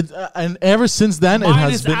 And ever since then, it Mine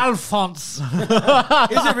has is been. Alphonse. Is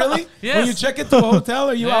it really? Yes. When you check into a hotel,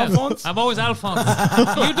 are you Yes. Alphonse? I'm always Alphonse.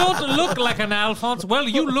 You don't look like an Alphonse. Well,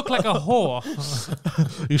 you look like a whore.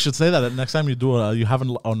 You should say that next time you have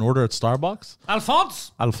an order at Starbucks.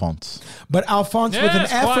 Alphonse? Alphonse. But Alphonse with an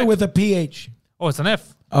Yes, F or quite. with a PH? Oh, it's an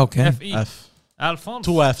F. Okay. F-E. F. Alphonse.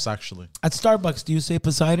 2 F's actually. At Starbucks, do you say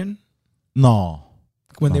Poseidon No.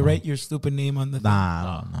 when they write your stupid name on the thing?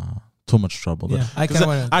 Nah, no. Too much trouble. Yeah, I 'Cause kinda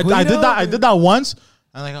wanna- I did that. I did that once,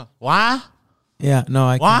 and I go, "Why? Yeah, no,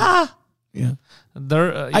 I can't. Why? Yeah.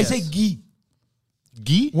 There, I yes. say Guy.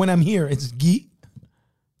 Gee?" When I'm here, it's Guy.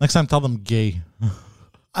 Next time, tell them gay.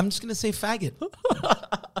 I'm just going to say faggot.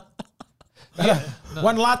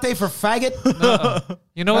 One latte for faggot?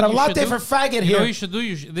 You know Got what a you latte should for do? faggot You know what here. you should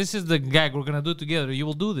do? This is the gag we're going to do together. You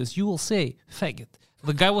will do this. You will say, faggot.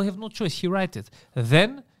 the guy will have no choice. He writes it.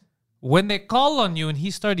 Then, when they call on you and he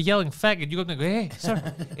started yelling faggot, you go and go, hey,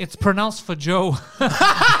 sir, it's pronounced for Joe.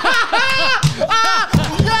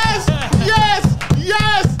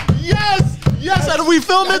 Yes, and we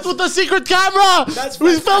film it with a secret camera.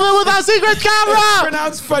 We film it with our secret camera.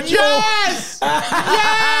 Pronounced for Joe.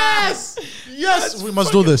 Yes. We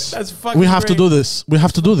must do this. That's fucking We have to great. do this. We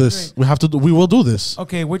have to do this. We have to do. We will do this.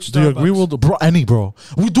 Okay, which Do you agree? Starbucks? We'll do, bro. Bro.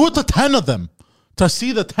 We do it to 10 of them to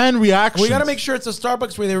see the 10 reactions. We got to make sure it's a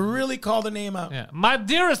Starbucks where they really call the name out. Yeah. My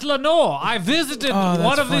dearest Lenore, I visited that's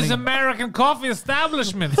one of these funny. American coffee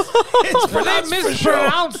establishments. It's But they pronounced for Joe.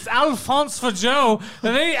 mispronounced Alphonse for Joe,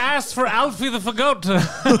 and they asked for Alfie the Fagot.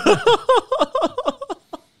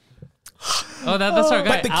 That's our guy.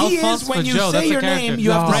 But the key Alphonse is when for you Joe. say That's your our character. name,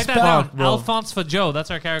 you have to write that spell down. it, bro. Alphonse for Joe.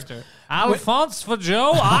 That's our character. Alphonse for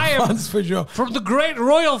Joe. I am Alphonse for Joe. from the great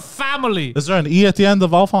royal family. Is there an E at the end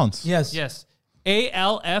of Alphonse? Yes. Yes.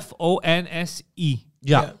 Alfonse.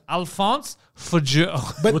 Yeah. Alphonse for Joe.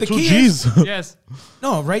 But With the two key G's. is Yes.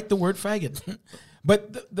 no, write the word faggot.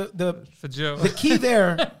 But the For Joe. the key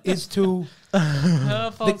there is to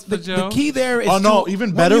Alphonse the for Joe. key there is Oh, no, to,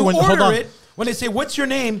 even better you when- order hold on. it. When they say what's your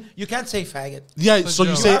name, you can't say faggot. Yeah, so you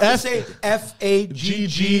Joe. You say have to F. say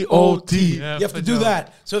Faggot. Yeah, You have to for do Joe.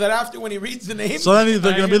 that so that after when he reads the name, So then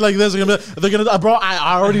they're gonna be like this. They're gonna bro.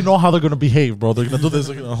 I already know how they're gonna behave, bro. They're gonna do this.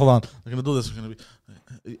 Hold on. They're gonna do this. They're gonna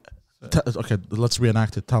be. Okay, let's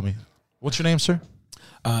reenact it. Tell me, what's your name, sir?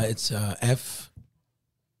 it's Faggot.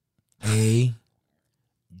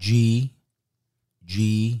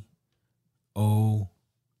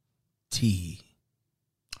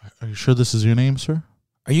 Are you sure this is your name, sir?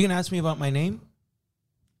 Are you gonna ask me about my name?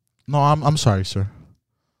 No, I'm sorry, sir.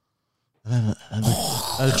 And then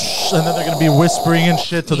they're gonna be whispering and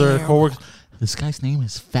shit to their coworkers. This guy's name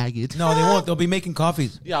is Faggot. No, they won't. They'll be making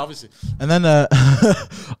coffees. Yeah, obviously. And then,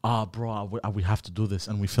 bro, we have to do this,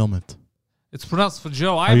 and we film it. It's pronounced for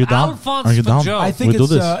Joe. Are you I'm down? Alphonse Are you for down? Joe. I think We do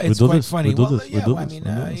it's this. We it's do quite this. funny. We do Well, this. We yeah, do I this. mean, We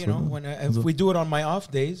do this. you know, We do when this. if we do it on my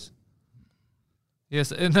off days,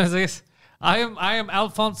 Yes, and as I guess, I am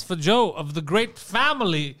Alphonse for Joe of the great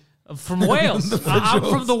family from Wales. I'm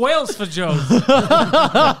from the Wales for Joes.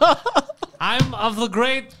 I'm of the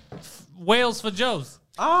great Wales for Joes.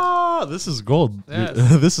 This is gold. Yes.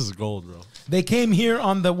 This is gold, bro. they came here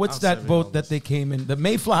on the what's that saving boat all that they came in? The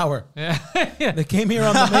Mayflower. Yeah. They came here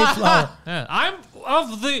on the Mayflower Yeah. I'm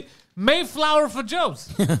of the Mayflower for Joes.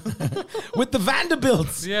 with the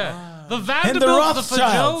Vanderbilts. Yeah. The Vanderbilts are for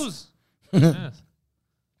Rothschilds. Joes. Yes.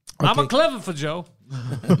 I'm a Okay. clever for Joe.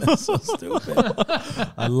 That's so stupid.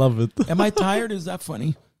 I love it. Am I tired? Is that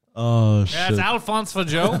funny? Oh Yeah, shit. it's Alphonse for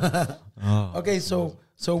Joe. Okay, so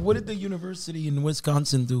what did the university in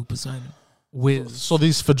Wisconsin do, Poseidon? With So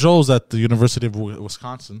these Fajos at the University of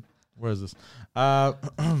Wisconsin. Where is this?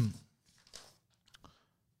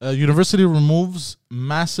 University removes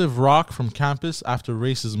massive rock from campus after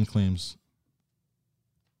racism claims.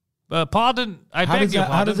 pardon, I How beg does your that,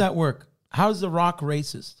 pardon. how does that work? How's the Rock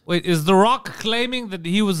racist? Wait, is The Rock claiming that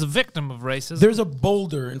he was a victim of racism? There's a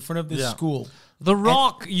boulder in front of this Yeah. school, The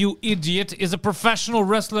Rock, you idiot, is a professional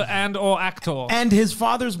wrestler and/or actor. and his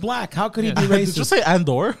father's black. How could he be Did you racist? say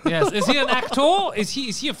Andor? Yes, is he an actor? Is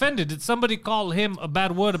he offended? Did somebody call him a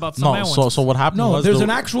bad word about No. Samoans? So what happened No, was there's an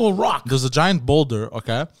actual rock. there's a giant boulder,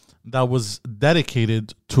 okay, that was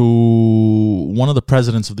dedicated to one of the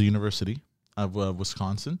presidents of the University of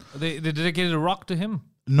Wisconsin. They dedicated a rock to him.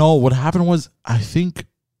 No, what happened was I think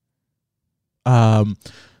an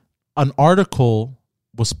article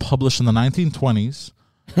was published in the 1920s,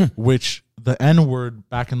 which the N-word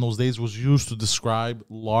back in those days was used to describe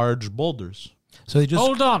large boulders. So they just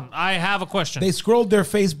Hold on, I have a question. they scrolled their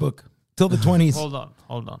Facebook till the 20s. Hold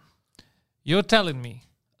on. You're telling me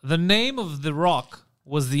the name of the rock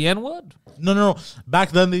was the N-word? No.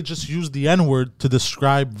 Back then, they just used the N-word to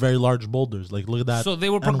describe very large boulders. Like, look at that. So they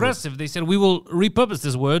were N-word. progressive. They said, we will repurpose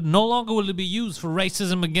this word. No longer will it be used for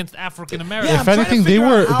racism against African Americans. Yeah, If I'm trying to anything, they figure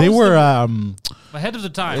were out they how's were Ahead of the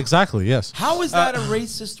time. exactly yes. How is that a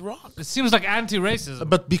racist rock? It seems like anti-racism.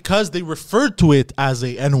 But because they referred to it as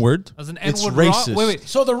a N-word, As an it's N-word rock? racist. Wait.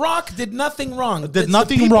 So the rock did nothing wrong. It's the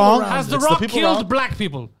nothing people wrong. around Has it. the It's the rock people killed around- black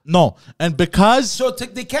people? No, and because So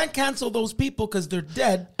they can't cancel those people because they're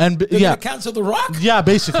dead. And they're yeah. gonna cancel the rock. yeah,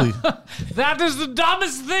 basically. That is the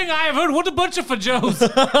dumbest thing I have heard. What a bunch of fajos.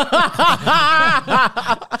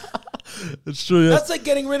 It's true. Yeah. That's like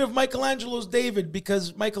getting rid of Michelangelo's David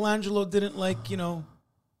because Michelangelo didn't like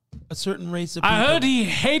a certain race of people. I heard he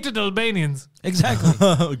hated Albanians.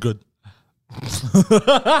 Exactly. Good.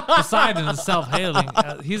 Poseidon is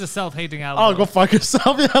self-hating. He's a self-hating album. Oh, go fuck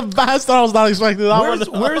yourself. Yeah, bastard. I was not expecting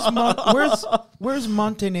that. Where's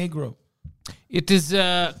Montenegro? It is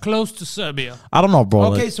close to Serbia. I don't know, bro.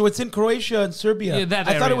 Okay, Like, so it's in Croatia and Serbia. Yeah, that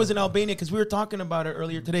I thought area. it was in Albania because we were talking about it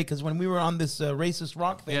earlier today. Because when we were on this racist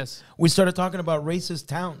rock thing, Yes. we started talking about racist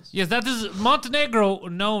towns. Yes, that is Montenegro,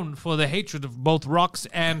 known for the hatred of both rocks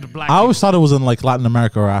and black I always people. thought it was in like Latin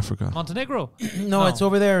America or Africa. Montenegro. No, it's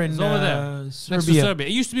over there in It's over there. Next to Serbia. Serbia.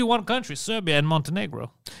 It used to be one country, Serbia and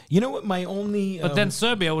Montenegro. You know what? My only But then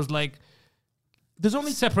Serbia was like, there's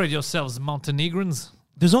only separate yourselves, Montenegrins.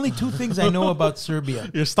 there's only two things I know about Serbia.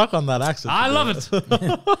 You're stuck on that accent. I love it.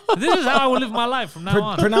 This is how I will live my life from now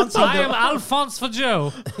on. pronouncing I the- am Alphonse for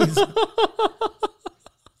Joe.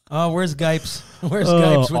 Oh, where's Gipes? Where's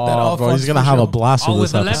Gipes with that? bro, Alphonse he's gonna have a Fouchon? blast Oh, with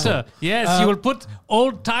with this the episode. letter. Yes, you will put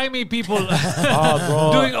old-timey people bro.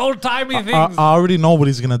 doing old-timey I things. already know what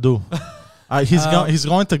he's gonna do. He's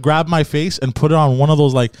going to grab my face and put it on one of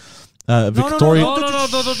those like Victoria.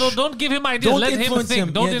 No, don't give him ideas. Don't Let him influence think.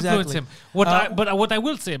 him. Don't Yeah, influence exactly. him. What I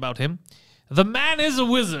will say about him, the man is a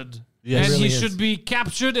wizard. Yes. And Really he is. should be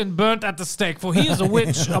captured and burnt at the stake, for he is a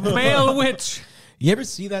witch, a male witch. You ever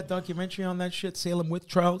see that documentary on that shit, Salem Witch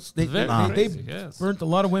Trials? They Very they crazy, yes. burnt a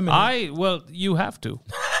lot of women. Well, you have to.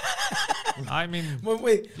 I mean,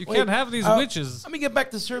 Wait, you can't have these witches. Let me get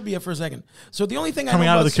back to Serbia for a second. So the only thing I Coming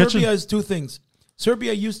know out of about the kitchen? Serbia is two things.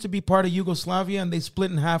 Serbia used to be part of Yugoslavia, and they split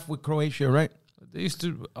in half with Croatia, right? They used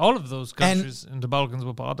to. All of those countries in the Balkans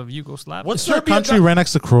were part of Yugoslavia. What's Serbia the country got- right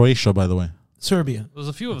next to Croatia, by the way? Serbia. There's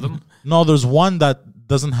a few of them. No, there's one that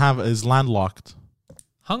doesn't have is landlocked.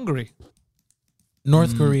 Hungary.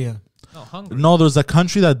 North Korea. No, Hungary. No, there's a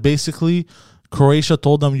country that basically Croatia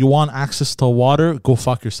told them, you want access to water, go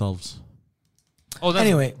fuck yourselves. Oh, that's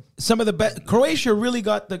Anyway, some of the best. Croatia really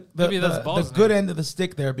got the Maybe that's the Bosnia. good end of the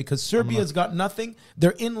stick there because Serbia's got nothing.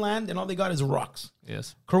 They're inland, and all they got is rocks.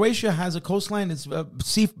 Yes. Croatia has a coastline. It's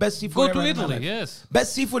best seafood. Go ever to had in my Italy. life. Yes.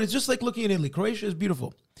 Best seafood. It's just like looking at Italy. Croatia is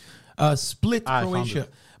beautiful. Split I found Croatia,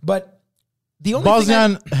 it. but the only Bosnia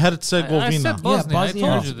thing and I Herzegovina. said Bosnia. I Bosnia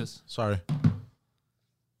told and you this. Sorry.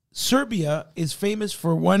 Serbia is famous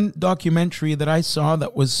for one documentary that I saw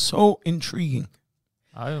that was so intriguing.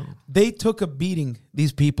 They took a beating,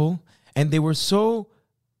 these people, and they were so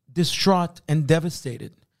distraught and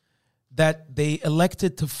devastated that they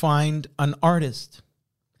elected to find an artist.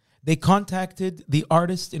 They contacted the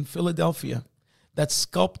artist in Philadelphia that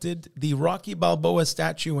sculpted the Rocky Balboa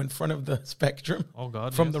statue in front of the Spectrum from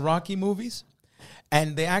yes. the Rocky movies.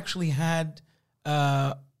 And they actually had,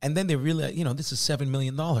 and then they realized, this is $7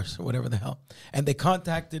 million or whatever the hell. And they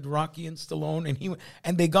contacted Rocky and Stallone,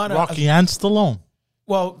 and they got Rocky and Stallone.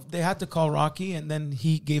 well, they had to call Rocky, and then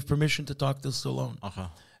he gave permission to talk to Stallone. Okay.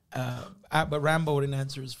 But Rambo didn't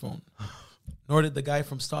answer his phone. Nor did the guy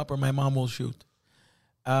from Stop or My Mom Will Shoot.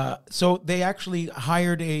 So they actually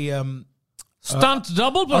hired a Stunt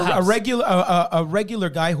double, perhaps. a regular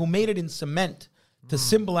guy who made it in cement to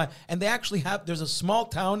symbolize. And they actually there's a small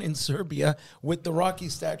town in Serbia with the Rocky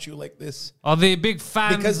statue like this. Are they big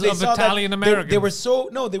fans Because they of saw Italian that Americans?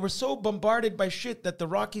 they were so bombarded by shit that the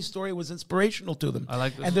Rocky story was inspirational to them. I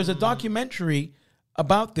like this. And there's a documentary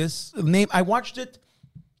about this.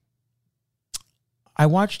 I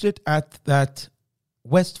watched it at that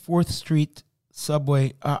West 4th Street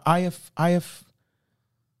subway, IF,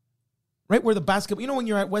 right where the basketball, when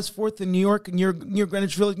you're at West 4th in New York and you're near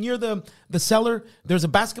Greenwich Village, near the cellar, there's a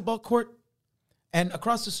basketball court. And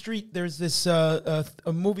across the street, there's this a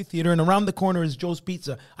movie theater, and around the corner is Joe's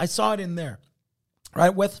Pizza. I saw it in there, right?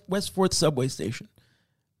 West 4th subway station.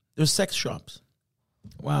 There's sex shops.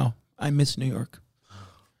 Wow, I miss New York.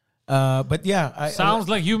 But yeah. Sounds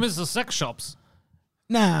like you miss the sex shops.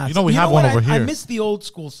 Nah. We have one over I here. miss the old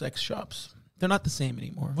school sex shops. They're not the same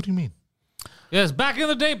anymore. What do you mean? Yes, back in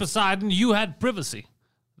the day, Poseidon, you had privacy.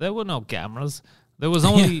 There were no cameras. There was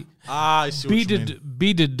only I see what you mean.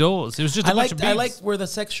 beaded doors. It was just a bunch of beads. I liked where the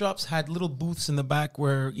sex shops had little booths in the back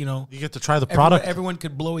where, You get to try the product. everyone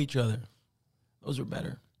could blow each other. Those were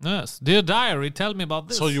better. Yes. Dear diary, tell me about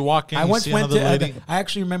this. So you walk in, I you once see went another to. lady. I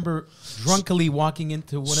actually remember drunkily walking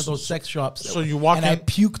into one of those sex shops. So you walk and I in-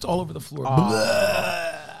 puked all over the floor. Blah.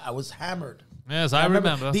 I was hammered. Yes, I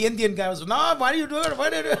remember. The Indian guy was, no, why do you do it? Why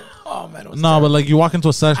did it? Oh man, it was No, terrible. but like you walk into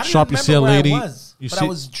a sex I don't shop, even you see a remember lady. where I was, You but see, I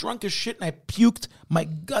was drunk as shit and I puked my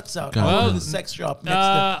guts out all Well, over the sex shop next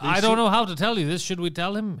to. I don't know how to tell you this. Should we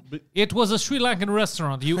tell him? It was a Sri Lankan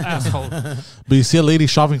restaurant, you asshole. but you see a lady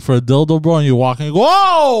shopping for a dildo, bro, and you walk in and you go,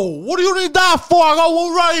 "Whoa, what do you need that for? I got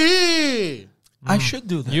one right here." I should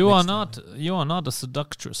do that. You are next time. not a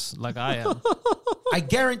seductress like I am. I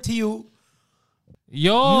guarantee you.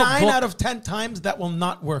 Your 9 book- out of 10 times that will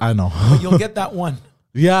not work. I know. But you'll get that one.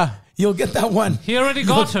 Yeah. You'll get that one. He already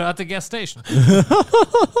got her at the gas station.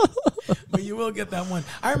 But you will get that one.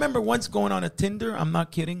 I remember once going on a Tinder. I'm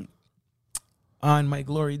not kidding. On my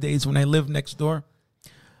glory days when I lived next door,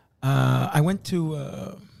 I went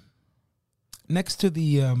to next to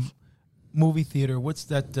the movie theater. What's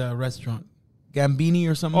that restaurant? Gambini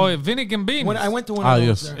or something. Oh, yeah, Vinny Gambini. I went to one of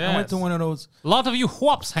those. yes. There. I went to Yes. one of those, A lot of you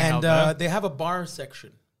whops hang out and there. they have a bar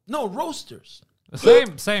section. No, roasters.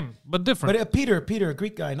 Same, but different. But Peter, a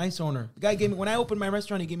Greek guy, nice owner. The guy gave me, when I opened my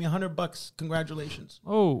restaurant, he gave me $100. Congratulations.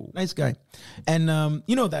 Oh, Nice guy. And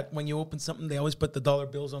you know that when you open something, they always put the dollar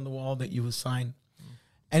bills on the wall that you will sign.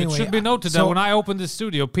 Anyway, it should be noted that when I opened this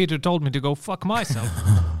studio, Peter told me to go fuck myself.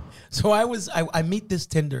 So I meet this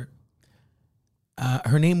Tinder.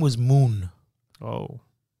 Her name was Moon, Oh.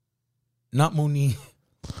 not Mooney.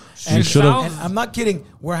 She should've- And I'm not kidding.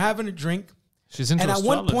 We're having a drink. She's into And at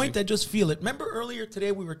one astrology. point, I just feel it. Remember earlier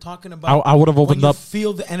today, we were talking about I would have when opened you up.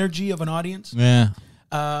 feel the energy of an audience. Yeah.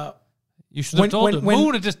 You should have told when- her, when-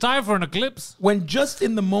 Moon, it is time for an eclipse. When just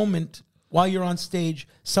in the moment, while you're on stage,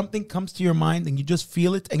 something comes to your mind and you just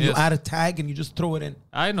feel it and you Yes. add a tag and you just throw it in.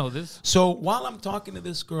 I know this. So while I'm talking to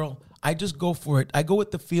this girl, I just go for it. I go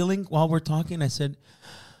with the feeling while we're talking. I said,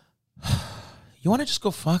 you want to just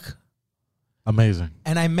go fuck? Amazing.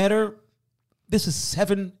 And I met her. This is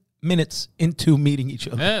 7 minutes into meeting each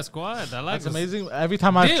other. Yes, quiet. I like That's this. amazing. Every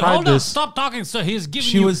time I've Dude, tried hold on. this, Stop talking. So he's giving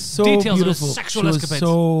She you was so details beautiful. of his sexual She was escapades.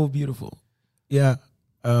 so beautiful. Yeah.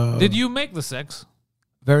 Did you make the sex?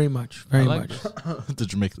 Very much. Very I like much. this.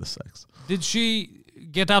 did you make the sex? Did she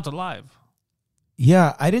get out alive?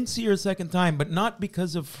 Yeah, I didn't see her a second time, but not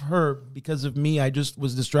because of her, because of me. I just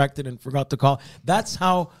was distracted and forgot to call. That's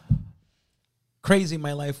how crazy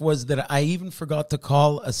my life was that I even forgot to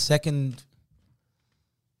call a second.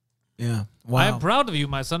 Yeah. Wow. I'm proud of you,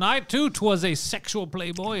 my son. I too was a sexual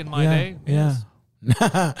playboy in my yeah, day. Yeah.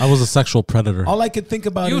 I was a sexual predator. All I could think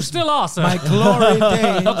about You is still are, sir. my glory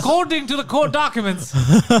days. According to the court documents,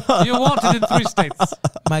 you're wanted in 3 states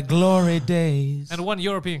My glory days. and 1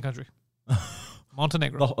 European country,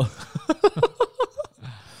 Montenegro,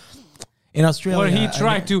 In Australia. where he I-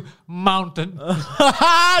 tried to mountain.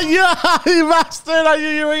 yeah, you bastard! Are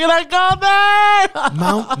you gonna go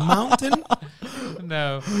there? Mountain?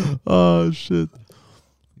 No. Oh shit!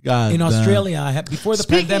 God. In damn. Australia, I had before the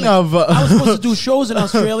Speaking pandemic. of, I was supposed to do shows in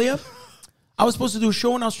Australia. I was supposed to do a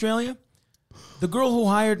show in Australia. The girl who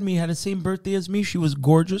hired me had the same birthday as me. She was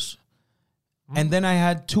gorgeous. And then I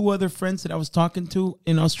had 2 other friends that I was talking to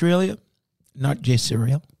in Australia. Not Jay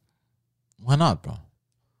Serial. why not, bro?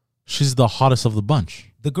 She's the hottest of the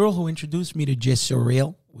bunch. The girl who introduced me to Jay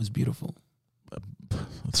Serial was beautiful.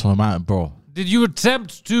 That's what I'm at, bro. Did you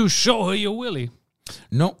attempt to show her your willy?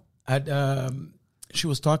 No. She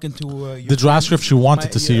was talking to... Did you ask her if she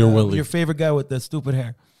wanted to see your willy? Your favorite guy with the stupid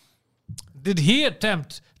hair. Did he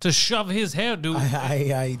attempt to shove his hairdo?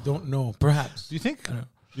 I don't know. Perhaps. Do you think? Do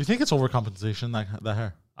you think it's overcompensation that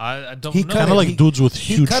hair? I don't He know. cut Kinda it. like He- dudes with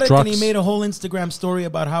he huge cut it trucks. and he made a whole Instagram story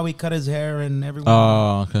about how he cut his hair and everyone.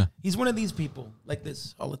 Oh, okay. He's one of these people like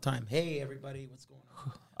this all the time. Hey, everybody, what's going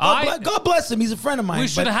on? I- God bless him. He's a friend of mine. We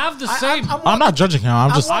should but have the I- same. I'm not judging him.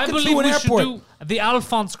 I'm just. wa- I walking believe through an we airport. should do the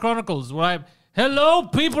Alphonse Chronicles, where I... Hello,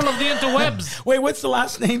 people of the interwebs. Wait, what's the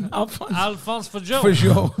last name? Alphonse. Alphonse for Joe. For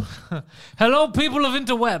sure. Hello, people of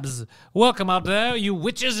interwebs. Welcome out there, you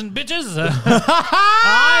witches and bitches.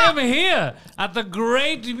 I am here at the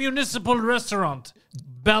great municipal restaurant,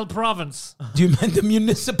 Belle Province. Do you mean the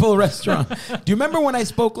municipal restaurant? Do you remember when I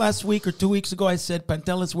spoke last week or 2 weeks ago? I said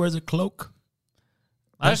Pantelis wears a cloak.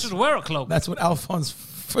 I should wear a cloak. That's what Alphonse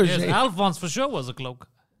for Yes, Alphonse for sure was a cloak.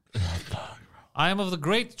 I am of the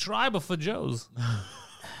great tribe of Fajos.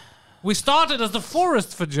 We started as the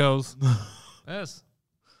forest Fajos. Yes.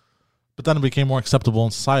 But then it became more acceptable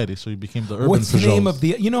in society, so you became the urban. What's the name Fajols. of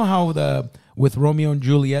the? You know how with Romeo and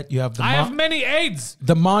Juliet you have the I have many aides.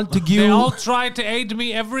 the Montague. They all try to aid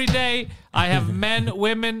me every day. I have men,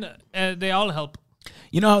 women, they all help.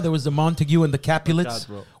 You know how there was the Montague and the Capulets? God,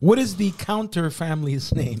 bro. What is the counter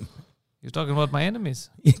family's name? You're talking about my enemies.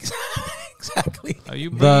 Exactly. Are you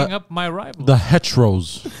bringing up my rivals? The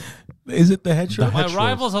Heteros. Is it the hedgehog? My Heteros.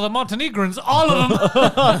 rivals are the Montenegrins, all of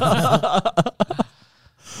them.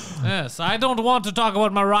 Yes, I don't want to talk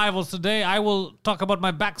about my rivals today. I will talk about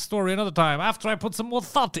my backstory another time after I put some more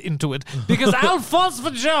thought into it. Because Alphonse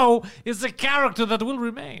for Joe is a character that will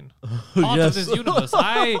remain part Yes. of this universe.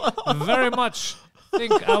 I very much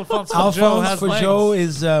think Alphonse for Joe Alphonse has for legs. Joe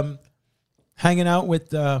is hanging out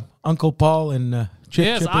with Uncle Paul and Chip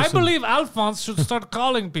Yes, I Chipperson. believe Alphonse should start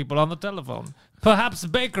calling people on the telephone. Perhaps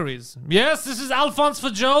bakeries. Yes, this is Alphonse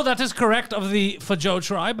Fajot. That is correct, of the Fajot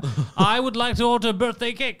tribe. I would like to order a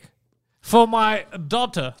birthday cake for my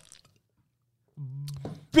daughter.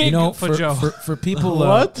 Big Fajot. For people,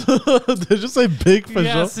 What? Did you say big for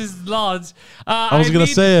Yes, sure? it's large. I was gonna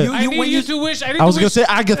say it. I need when you you- to wish. I was gonna say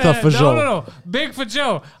Agatha for No, Joe. no. Big for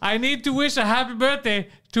Joe. I need to wish a happy birthday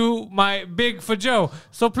to my Big for Joe.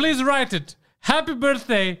 So please write it. Happy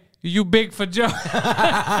birthday, you Big for Joe.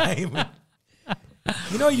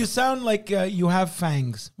 You know, you sound like you have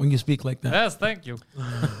fangs when you speak like that. Yes, thank you.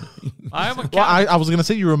 I am a count. Well, I was gonna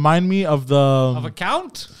say you remind me of the of a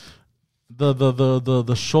count?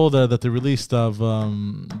 the show that they released of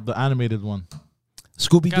the animated one.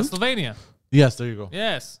 Scooby Doo? Castlevania. Yes, there you go.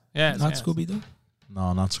 Yes. Yes. Not yes. Scooby Doo.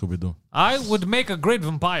 No, not Scooby Doo. I would make a great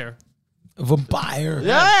vampire. Vampire.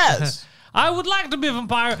 Yes. I would like to be a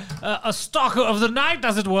vampire, a stalker of the night,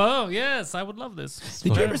 as it were. Yes, I would love this. Did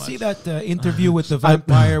you Very ever much. see that interview with the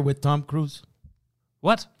vampire with Tom Cruise?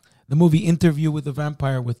 What? The movie Interview with the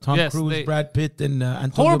Vampire with Tom Yes, Cruise, they- Brad Pitt, and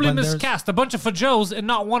Antonio Horribly Banderas. miscast. A bunch of Fajos, and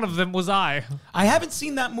not one of them was I. I haven't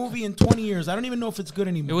seen that movie in 20 years. I don't even know if it's good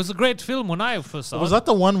It anymore. was a great film when I first saw Was it. that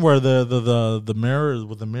the one where the mirror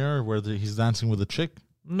with the mirror where he's dancing with a chick?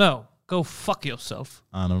 No. Go fuck yourself.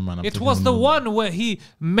 Ah, never mind. I'm It thinking was of the another one where he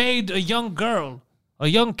made a young girl, a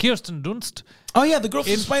young Kirsten Dunst, Oh, yeah, the girl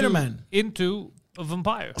from Spider-Man. into a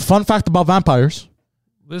vampire. Fun fact about vampires.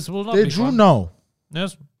 This will not be Did you fun. know?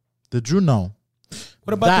 Yes. Did you know?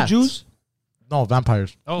 What about that- the Jews? No,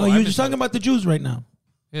 vampires. Oh, No, I you're just misheard. talking about the Jews right now.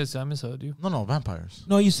 Yes, I misheard you. No, vampires.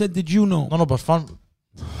 No, you said, did you know? No, but fun.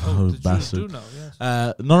 Oh, the Jews bastard. do know,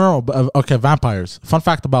 yes. No. But, okay, vampires. Fun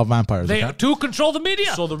fact about vampires. They okay? to control the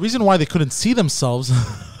media. So the reason why they couldn't see themselves.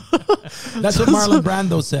 That's what Marlon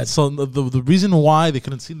Brando said. So the reason why they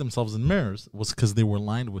couldn't see themselves in mirrors was because they were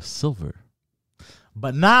lined with silver.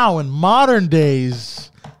 But now in modern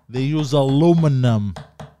days, they use aluminum.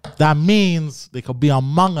 That means they could be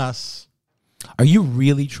among us. Are you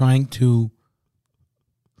really trying to...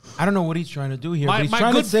 I don't know what he's trying to do here, My- but he's my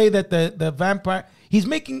trying to good- say that the vampire... He's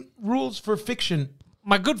making rules for fiction.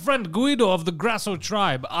 My good friend Guido of the Grasso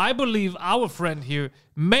tribe, I believe our friend here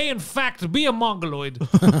may in fact be a Mongoloid.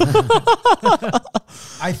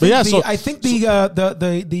 I think yeah, I think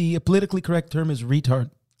the politically correct term is retard.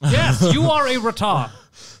 Yes, you are a retard.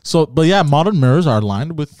 So, but yeah, modern mirrors are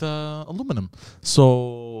lined with aluminum.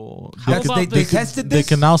 So How That's- about they this? tested they this.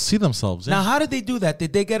 can now see themselves. Now, Yeah. how did they do that?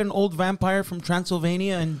 Did they get an old vampire from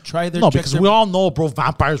Transylvania and try their No, check because their- we all know, bro,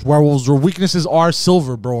 vampires, werewolves, their weaknesses are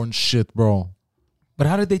silver, bro, and shit, bro. But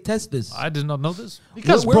how did they test this? I did not know this.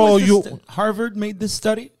 Because, Where bro, was this you... Harvard made this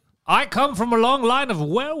study. I come from a long line of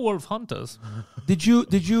werewolf hunters. Did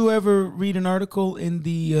you ever read an article in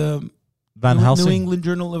the Van New Helsing. England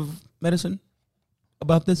Journal of Medicine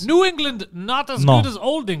about this? New England, not as No. good as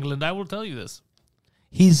Old England, I will tell you this.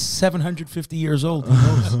 He's 750 years old. He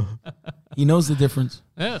knows. He knows the difference.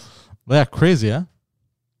 Yes. Yeah, crazy, yeah?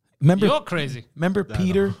 Remember, You're crazy. remember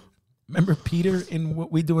Peter? Remember Peter in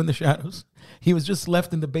What We Do in the Shadows? He was just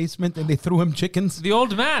left in the basement and they threw him chickens. The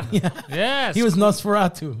old man. Yeah. Yes. He was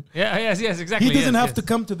Nosferatu. Yeah, yes, exactly. He doesn't yes, have yes. to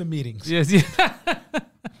come to the meetings. Yes, yes.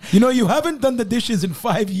 You know, you haven't done the dishes in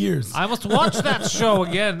 5 years. I must watch that show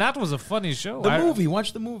again. That was a funny show. The movie.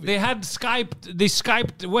 Watch the movie. They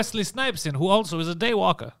Skyped Wesley Snipes in, who also is a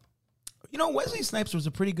daywalker. You know, Wesley Snipes was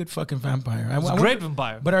a pretty good fucking vampire. He's a great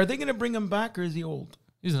vampire. But are they going to bring him back or is he old?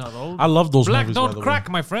 He's not old. I love those Black movies, by don't the crack,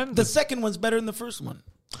 way. my friend. The second one's better than the first one.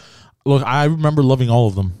 Look, I remember loving all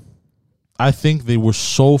of them. I think they were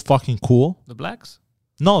so fucking cool. The blacks?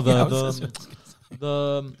 No, Yeah,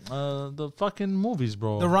 the fucking movies,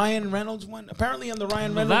 bro. the Ryan Reynolds one. Apparently, on the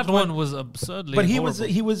Ryan Well, Reynolds that one was absurdly But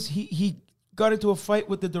horrible. he got into a fight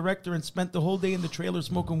with the director and spent the whole day in the trailer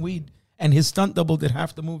smoking weed. And his stunt double did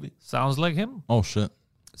half the movie. Sounds like him. Oh shit.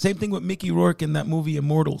 Same thing with Mickey Rourke in that movie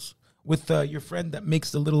Immortals with your friend that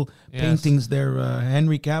makes the little Yes. paintings there,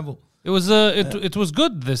 Henry Cavill. It was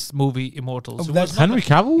good, this movie Immortals. It that's was not- Henry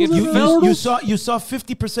Cavill was It in you- Immortals? You saw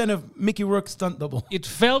 50% of Mickey Rourke's stunt double. It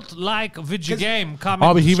felt like a video game coming.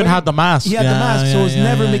 Oh, but he even had the mask. He had the mask, so it was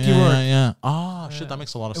never Mickey Rourke. Yeah. Oh shit, that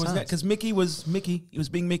makes a lot of It was sense. because Mickey was Mickey. He was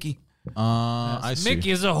being Mickey. I see.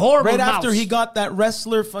 Mickey is a horrible Right mouse. after he got that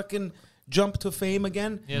wrestler fucking jump to fame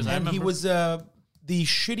again, Yes, I and he remember. was the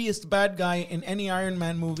shittiest bad guy in any Iron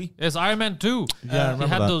Man movie. Yes, Iron Man 2. Yeah, I he remember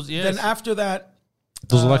had that. those. Yes, Then after that,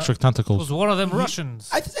 Those electric was tentacles. one of them Russians.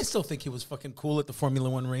 I still think he was fucking cool at the Formula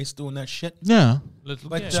One race doing that shit. Yeah, Little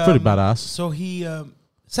But kid. it's pretty badass. So he,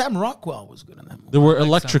 Sam Rockwell was good in that movie. There were like Sam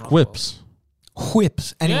electric Rockwell. whips.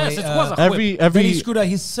 Whips. Anyway, Yes, it was a then whip. Every he screwed out.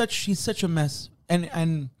 He's such a mess.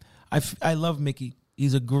 And I love Mickey.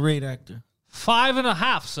 He's a great actor.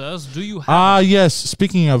 5.5, sirs. Do you have Yes.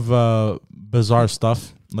 Speaking of bizarre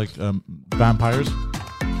stuff, like vampires.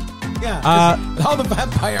 Yeah, 'cause all the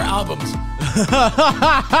vampire albums.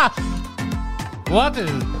 what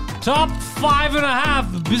is top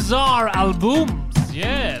 5.5 bizarre albums?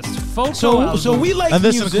 Yes, photo So album. we like And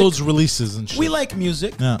this music. includes releases and shit. We like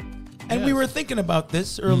music. Yeah. And we Yes. were thinking about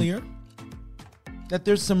this earlier. That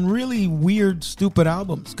there's some really weird, stupid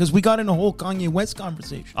albums. Because we got in a whole Kanye West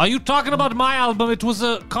conversation. Are you talking about my album? It was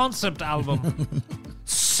a concept album.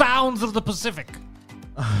 Sounds of the Pacific.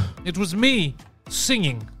 It was me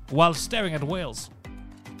singing while staring at whales.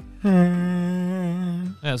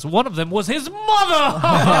 Yes, one of them was his mother.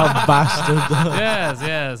 Oh, bastard.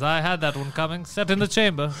 yes, I had that one coming. Set in the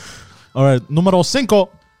chamber. All right. Numero 5.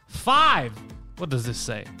 5. What does this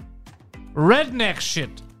say? Redneck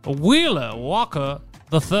shit. Wheeler Walker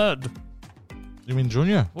the Third. You mean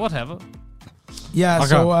Junior? Whatever. Yeah, Okay.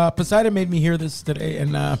 so Poseidon made me hear this today.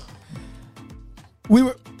 And we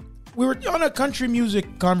were on a country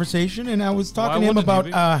music conversation. And I was talking to him wouldn't about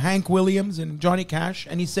you be? Hank Williams and Johnny Cash.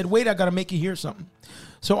 And he said, wait, I got to make you hear something.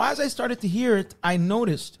 So as I started to hear it, I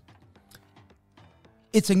noticed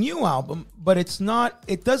it's a new album, but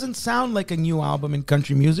it doesn't sound like a new album in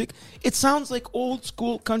country music. It sounds like old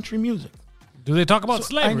school country music. Do they talk about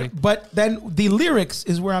slavery? But then the lyrics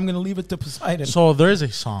is where I'm going to leave it to Poseidon. So there is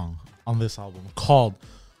a song on this album called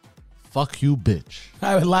 "Fuck You, Bitch."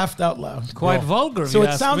 I laughed out loud. Quite vulgar. So if you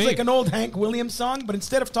it ask sounds me. like an old Hank Williams song, but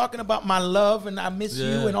instead of talking about my love and I miss you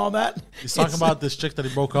Yeah. and all that, He's talking it's about this chick that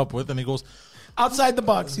he broke up with, and he goes, outside the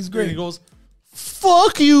box. He's and great. he goes,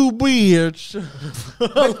 "Fuck you, bitch."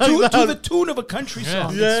 to the tune of a country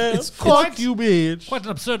song. Yeah, It's fuck you, bitch. Quite an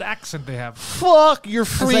absurd accent they have. Fuck your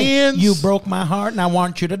it's like, friends. you broke my heart and I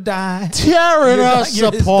want you to die. tearing You're us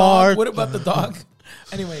you're his dog. apart. What about the dog?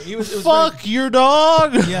 Anyway, it was Fuck your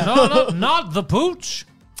dog. very- yeah. No, not the pooch.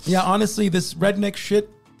 Yeah, honestly, this redneck shit,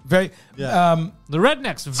 very Yeah. The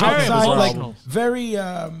rednecks, very outside, like emotional. very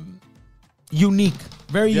unique,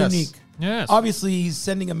 very Yes. unique. Yes. Obviously, he's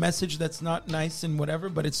sending a message that's not nice and whatever,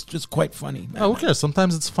 but it's just quite funny. man. Oh, who cares?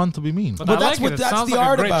 Sometimes it's fun to be mean. But But I that's like it. It that's sounds the like a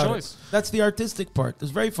art great about choice. it. That's the artistic part.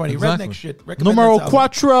 It's very funny. Exactly. Redneck shit. Recommend Numero this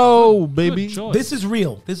album. 4, baby. Good choice. This is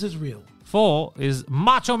real. This is real. 4 is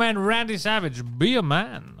Macho Man Randy Savage. Be a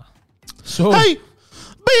man. So Hey,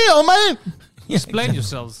 Bill, man. yeah, Explain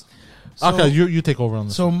yourselves. Okay, you take over on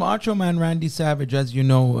this. So Macho Man Randy Savage, as you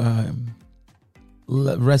know,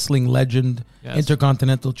 wrestling legend, Yes.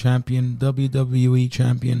 Intercontinental champion, WWE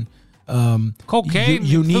champion, Cocaine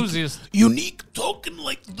enthusiast. Unique talking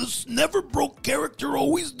like this, never broke character,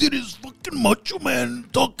 always did his fucking Macho Man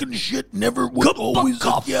talking shit, never would always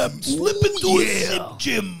slip into his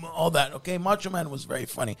gym. all that. Okay, Macho Man was very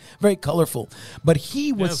funny, very colorful, but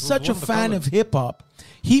he was Yes, such a one of the fan colors. of hip hop.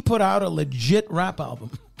 He put out a legit rap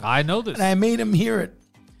album. I know this. And I made him hear it,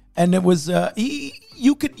 and it was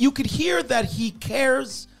you could hear that he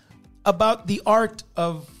cares about the art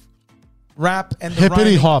of rap and the Hippity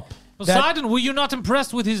rhyming. hop. Poseidon, were you not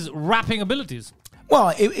impressed with his rapping abilities?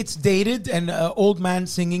 Well, it's dated and old man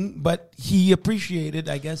singing, but he appreciated,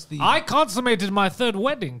 I guess, the. I consummated my third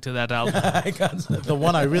wedding to that album. The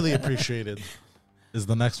one I really appreciated is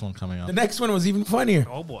the next one coming up. The next one was even funnier.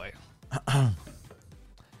 Oh boy.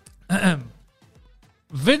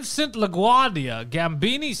 Vincent LaGuardia,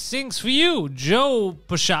 Gambini sings for you. Joe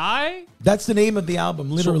Pesci. That's the name of the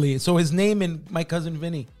album, literally. So his name and My Cousin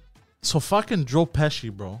Vinny. So fucking Joe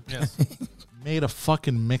Pesci, bro, Yes. made a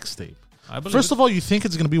fucking mixtape. I believe First it. of all, you think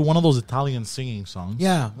it's gonna be one of those Italian singing songs?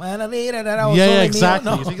 Yeah. Yeah,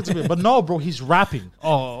 exactly. You think it's but no, bro, he's rapping.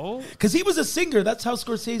 Oh. Because he was a singer. That's how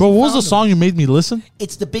Scorsese. Bro, what was the found him. song you made me listen?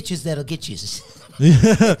 It's the bitches that'll get you. No,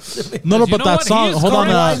 You but know that what? He song. is Hold on,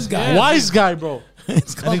 correct. Wise Guy. Wise guy, bro.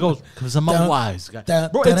 It's And he called- goes, "Cause I'm a Dun, wise guy."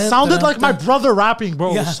 dun, Bro, it dun, sounded dun, like my dun. brother rapping,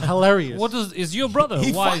 bro. It Yeah. was hilarious. What is your brother?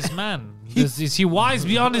 He A wise fi- man. Is he wise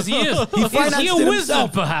beyond his years? Is he financed a it wizard,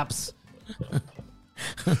 himself. perhaps?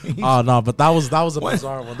 Oh no, but that was a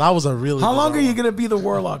bizarre one. That was a really. How long bizarre are you one. going to be the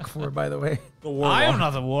warlock for, by the way? I am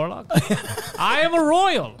not a warlock. I am a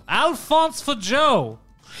royal. Alphonse for Joe.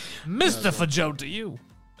 Mr. for Joe to you.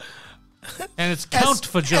 And it's Count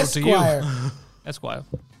for Joe to you. Esquire. Esquire.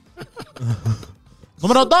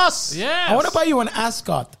 Numero dos. Yes. I want to buy you an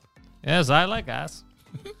ascot. Yes, I like ass.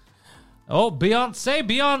 Oh,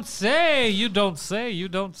 Beyonce. You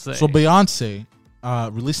don't say. So Beyonce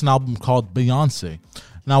released an album called Beyonce.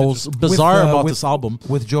 Now, what's bizarre about this album?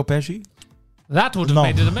 With Joe Pesci? That would have No.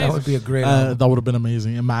 made it That would amazing. be a great album. That would have been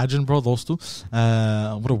amazing. Imagine, bro, those two.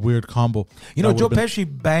 What a weird combo. You know, That Joe would've been-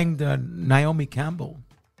 Pesci banged Naomi Campbell.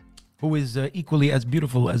 who is equally as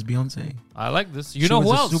beautiful as Beyonce. I like this. You She know was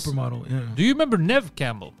who a else? supermodel. Yeah. Do you remember Nev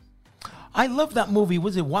Campbell? I love that movie.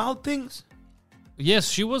 Was it Wild Things? Yes,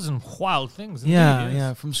 she was in Wild Things. Indeed, Yeah, yes.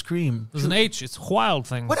 yeah, from Scream. There's an H. It's Wild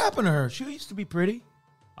Things. What happened to her? She used to be pretty.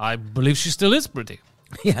 I believe she still is pretty.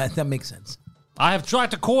 Yeah, that makes sense. I have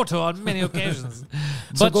tried to court her on many occasions,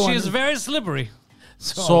 So but go she on. is very slippery.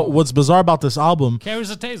 So what's bizarre about this album Carries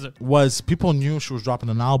a taser. was people knew she was dropping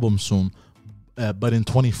an album soon, but in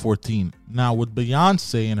 2014. Now, what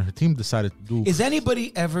Beyonce and her team decided to do Is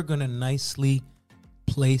anybody ever going to nicely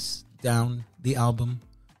place down the album?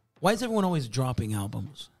 Why is everyone always dropping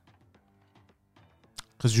albums?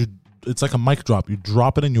 because it's like a mic drop. You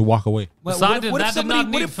drop it and you walk away. What Besides, if- what if that did somebody- not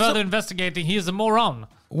what need if further some- investigating. He is a moron.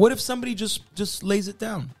 What if somebody just lays it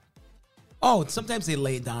down? Oh, sometimes they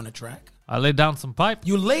lay down a track. I laid down some pipe.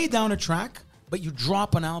 You lay down a track, but you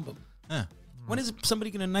drop an album. Yeah. When is somebody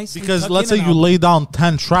going to nicely Because tuck let's in say an you album? lay down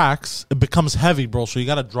 10 tracks, it becomes heavy, bro. So you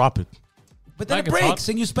got to drop it. But then Like it it's breaks hot.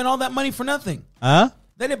 and you spend all that money for nothing. Huh?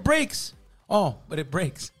 Then it breaks. Oh, but it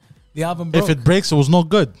breaks. The album broke. If it breaks, it was no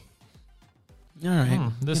good. All right.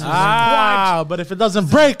 This is But if it doesn't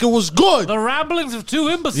break, it was good. the ramblings of two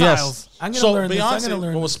imbeciles. Yes. I'm gonna So learn this. I'm Beyonce, gonna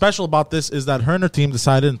learn what was this. special about this is that her and her team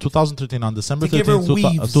decided in 2013, on December To give her 13th,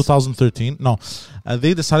 weaves. 2013. No,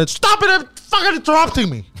 they decided, stop it, fucking interrupting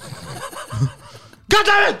me. God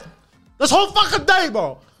damn it! This whole fucking day,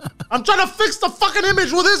 bro. I'm trying to fix the fucking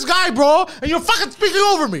image with this guy, bro, and you're fucking speaking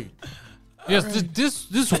over me. Yes, this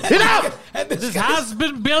Enough! And this this guy's- has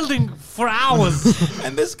been building for hours.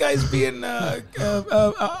 And this guy's being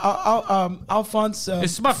Alphonse.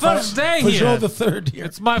 It's my first day Peugeot here. the third here.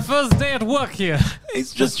 It's my first day at work here.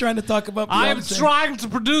 He's just trying to talk about. I am Beyonce. trying to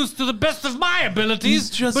produce to the best of my abilities, He's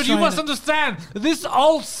just but you trying must to- understand, this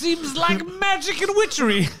all seems like magic and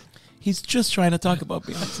witchery. He's just trying to talk about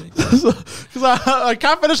Beyonce. Because I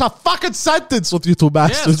can't finish a fucking sentence with you two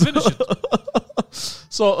Yes, bastards. finish it.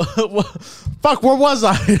 So, fuck, where was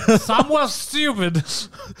I? Somewhat stupid.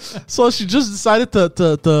 So she just decided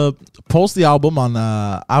to post the album on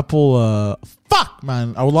Apple. Fuck,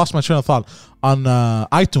 man, I lost my train of thought. On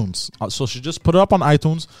iTunes. So she just put it up on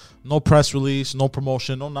iTunes. No press release, no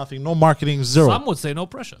promotion, no nothing, no marketing, zero. Some would say no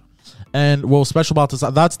pressure. And what was special about this?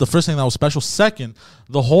 That's the first thing that was special. Second,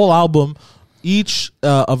 the whole album, each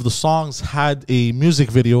of the songs had a music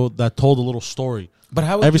video that told a little story But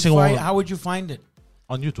how would Every you single find? one. How would you find it?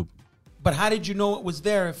 on YouTube. But how did you know it was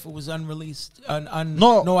there if it was unreleased?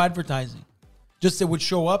 No. No advertising. Just it would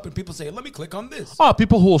show up and people say, "Let me click on this." Oh,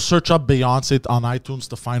 people who will search up Beyonce on iTunes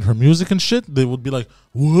to find her music and shit, they would be like,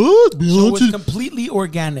 "What? So it was Beyonce?" completely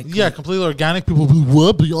organic. Yeah, completely organic. People will be,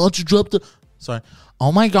 "What? Beyonce dropped the." Sorry.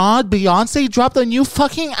 Oh my God, Beyonce dropped a new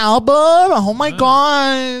fucking album. Oh my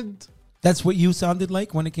God. That's what you sounded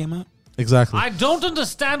like when it came out. Exactly. I don't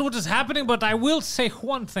understand what is happening, but I will say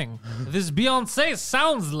one thing. This Beyonce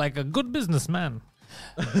sounds like a good businessman.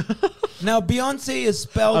 Now Beyonce is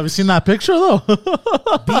Have spelled you seen that picture though?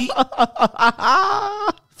 B.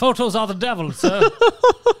 Photos are the devil, sir.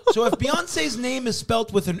 So if Beyonce's name is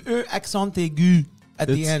spelled with an accent aigu at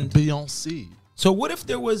the It's end, Beyonce. so what if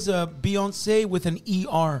there was a Beyonce with an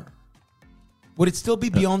ER? Would it still be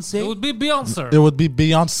It Beyonce? would be Beyonce. It would be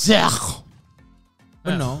Beyonce.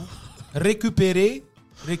 Or no. Récupérer.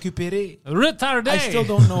 Récupérer. Retardé. I still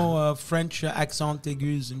don't know French accent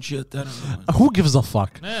aigus and shit. I don't know. Who gives a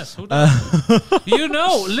fuck? Yes, who does? You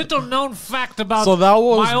know, little known fact about So that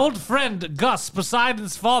was- my old friend Gus,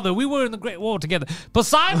 Poseidon's father. We were in the Great War together.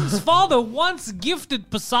 Poseidon's father once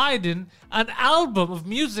gifted Poseidon an album of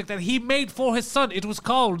music that he made for his son. It was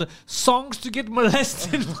called Songs to Get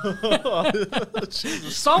Molested.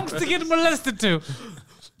 Songs to Get Molested to.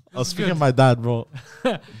 I was speaking of my dad, bro.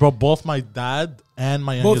 Bro, both my dad and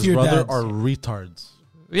my Both youngest your brother dads. are retards.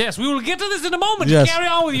 Yes, we will get to this in a moment. Yes. Carry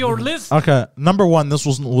on with your list. Okay, number one. This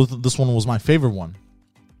one was my favorite one.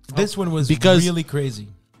 This one was Because- really crazy.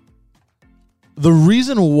 The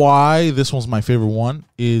reason why this one's my favorite one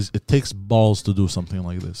is it takes balls to do something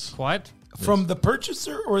like this Quiet. From the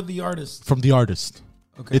purchaser or the artist? from the artist.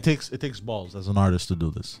 Okay. It takes balls as an artist to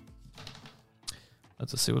do this.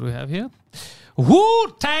 Let's see what we have here.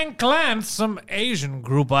 Wu-Tang Clan, some Asian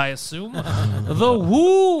group, I assume. The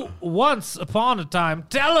Wu, once upon a time.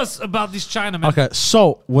 Tell us about these Chinamen. Okay,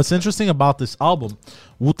 so what's interesting about this album,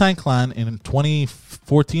 Wu-Tang Clan in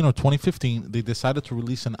 2014 or 2015, they decided to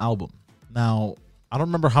release an album. Now, I don't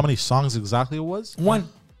remember how many songs exactly it was. One.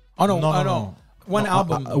 Oh, no. No, no, I know. no. One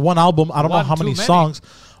album. One album. I don't know One how too many many. songs,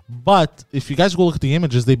 but if you guys go look at the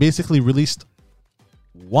images, they basically released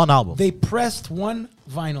one album. They pressed one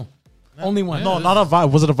vinyl. Only one. No, not a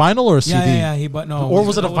vinyl. Was it a vinyl or a CD? Yeah. He bought no. Or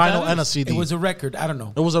was it a know what that vinyl and a is? CD? It was a record. I don't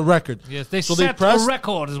know. It was a record. Yes, they So set pressed a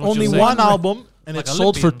record. Is what only you're saying. one album, and Like it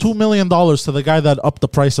sold for Olympians. $2 million to the guy that upped the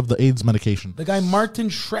price of the AIDS medication. The guy Martin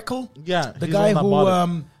Schrekel. Yeah, The he's guy the one that who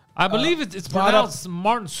bought it. I believe it's bought up- pronounced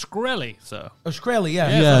Martin Shkreli, so. Shkreli, Yeah,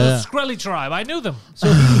 Yeah, so yeah. the Shkreli tribe. I knew them.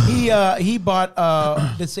 So he bought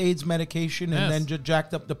this AIDS medication and Yes. then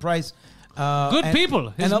jacked up the price. Good and- people.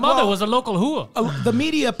 His and, mother well, was a local hooer. The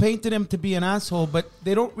media painted him to be an asshole, but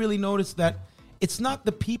they don't really notice that it's not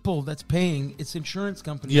the people that's paying; it's insurance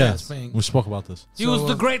companies that's Yes, paying. we spoke about this. He was So,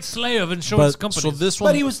 the great slayer of insurance companies. So this But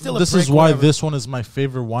one, he was still a this prick, is why whatever. this one is my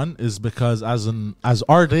favorite one, is because as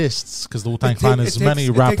artists, because the Wu-Tang Clan is many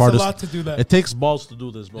it rap takes artists. a lot to do that. It takes balls to do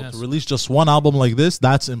this, bro. Yes. To release just one album like this,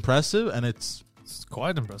 that's impressive, and It's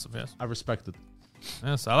quite impressive, yes. I respect it.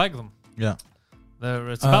 Yes, I like them. Yeah.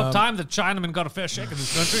 It's about time that Chinamen got a fair shake in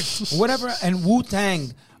this country. Whatever. And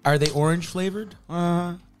Wu-Tang, are they orange flavored?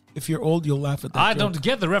 If you're old, you'll laugh at that. I joke. don't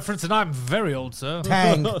get the reference, and I'm very old, sir.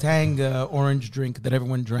 Tang orange drink that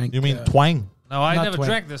everyone drank. You mean twang? No, I not never Twang.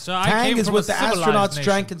 drank this. So I Tang came is from what a the civilized astronauts nation.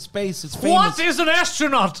 drank in space. It's famous. What is an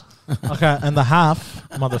astronaut? Okay, and the half,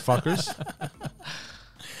 motherfuckers.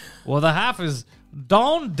 Well, the half is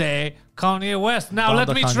Donde Kanye West. Now let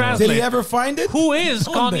Donde me Kanye West. translate. Did he ever find it? Who is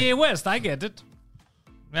Donde? Kanye West? I get it.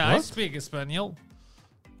 Yeah, I What? speak Espanol.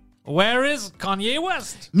 Where is Kanye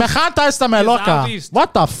West? Me encanta esta me loca. Southeast.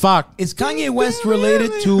 What the fuck? Is Kanye West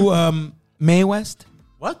related to Mae West?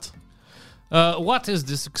 What? What is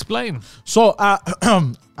this? Explain. So,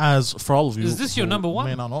 as for all of you, Is this your who number one?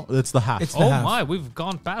 May not know, it's the half. It's the Oh half. my, we've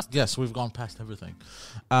gone past. Yes, we've gone past everything.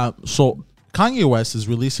 So Kanye West is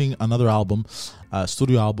releasing another album,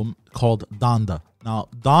 studio album called Donda. Now,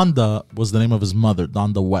 Donda was the name of his mother,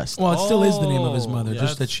 Donda West. Well, it still is the name of his Oh, mother, yeah.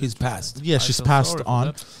 just that she's passed. Yeah, she's feel passed sorry for on.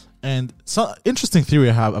 that. And so interesting theory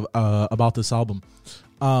I have about this album.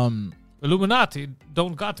 Illuminati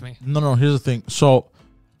don't got me. No, here's the thing. So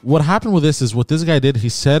what happened with this is what this guy did, he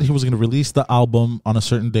said he was going to release the album on a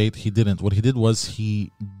certain date. He didn't. What he did was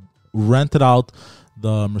he rented out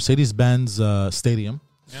the Mercedes-Benz stadium.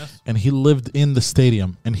 Yes. And he lived in the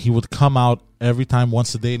stadium, and he would come out every time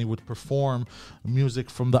once a day, and he would perform music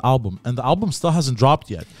from the album. And the album still hasn't dropped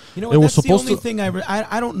yet. You know It what? was That's the supposed only to- thing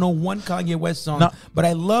I don't know one Kanye West song, Now- but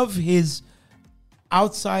I love his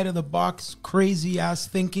outside of the box crazy ass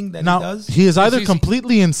thinking that Now he does. he is either He's-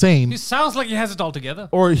 completely insane He sounds like he has it all together.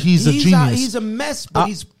 or he's a genius. He's a mess, but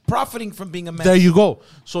he's profiting from being a mess. There you go.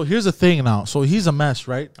 So here's the thing now. So he's a mess,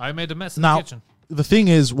 right? I made a mess in Now, the kitchen. the thing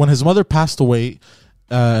is, when his mother passed away,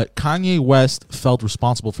 Kanye West felt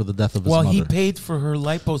responsible for the death of his Well, mother. he paid for her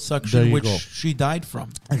There liposuction, you which go. she died from.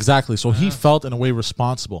 Exactly. So he felt in a way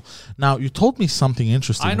responsible. Now, you told me something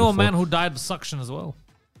interesting. I know a before. man who died of suction as well.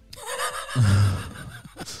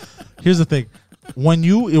 Here's the thing.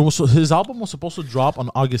 His album was supposed to drop on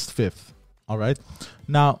August 5th. All right.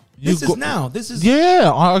 Now, This is now. This is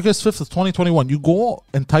Yeah, on August 5th of 2021. You go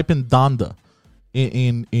and type in Donda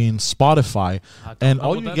in Spotify, and know all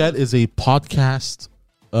what you that get is a podcast.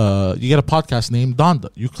 You get a podcast named Donda.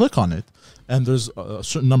 You click on it, and there's a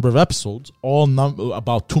certain number of episodes, all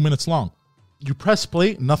about 2 minutes long. You press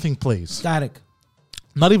play, nothing plays. static.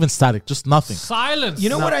 Not even static, just nothing. Silence. You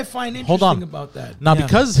know what I find hold on. interesting about that? Now, Yeah.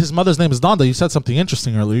 because his mother's name is Donda, you said something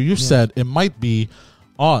interesting earlier. You said it might be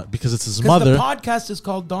odd because it's his 'Cause mother. the podcast is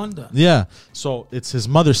called Donda. Yeah, so it's his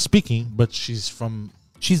mother speaking, but she's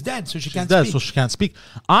She's dead, so she can't dead, speak. so she can't speak.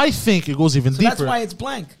 I think it goes even So deeper. that's why it's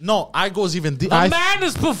blank. No, I goes even deeper. The man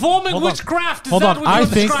is performing Hold on. witchcraft. Is Hold that on. what I you're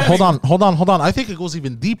think. describing? Hold on. I think it goes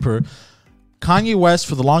even deeper. Kanye West,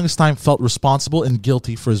 for the longest time, felt responsible and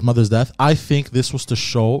guilty for his mother's death. I think this was to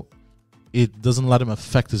show it doesn't let him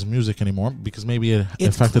affect his music anymore because maybe it It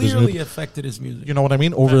affected his clearly music. affected his music. You know what I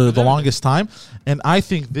mean? Over the Definitely. longest time. And I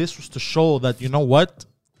think this was to show that, you know what?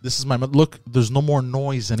 This is look, there's no more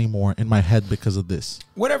noise anymore in my head because of this.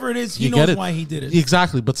 Whatever it is, he You knows get it? why he did it.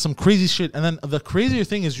 Exactly. But some crazy shit. And then the crazier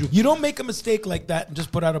thing is You don't make a mistake like that and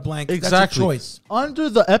just put out a blank. Exactly. That's a choice. Under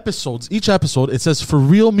the episodes, each episode, it says for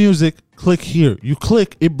real music, click here. You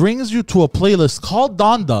click, it brings you to a playlist called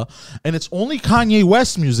Donda, and it's only Kanye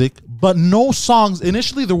West music, but no songs.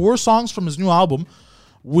 Initially, there were songs from his new album,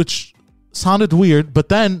 which sounded weird, but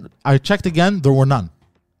then I checked again, there were none.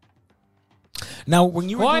 Now, when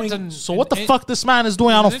you were What doing, an- So what the an- fuck this man is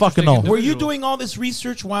doing, I don't an fucking interesting know. were you individual. doing all this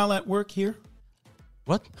research while at work here?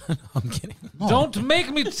 What? I'm kidding. Don't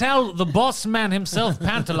make me tell the boss man himself,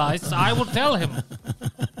 Pantalites. I will tell him.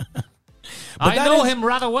 I that know is- him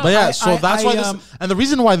rather well. But yeah, so that's why this, and the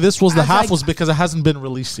reason why this was the as half I- was because it hasn't been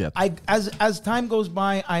released yet. As time goes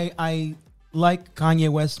by, I like Kanye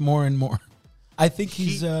West more and more. I think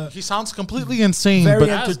he's he sounds completely insane, very but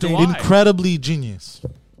entertaining. incredibly genius.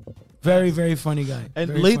 very, very funny guy. And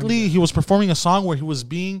Very lately, funny guy. he was performing a song where he was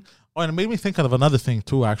being. Oh, and it made me think of another thing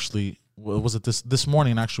too. Actually, was it this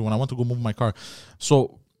morning? Actually, when I went to go move my car,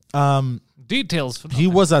 so Details. For he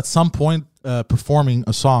was at some point performing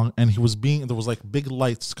a song, and he was being. There was like big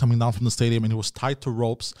lights coming down from the stadium, and he was tied to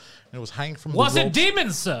ropes, and it was hanging from. Was the it ropes.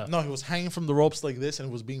 demons, sir? No, he was hanging from the ropes like this, and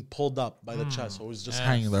it was being pulled up by the chest. So he was just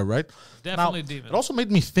hanging there, right? Definitely now, demons. It also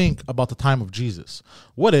made me think about the time of Jesus.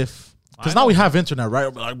 What if? Because I now know. we have internet,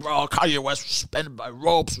 right? We're like, bro, Kanye West was suspended by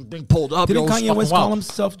ropes, was being pulled up. Didn't yo, it was Kanye fucking West wild. call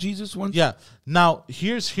himself Jesus once? Yeah. Now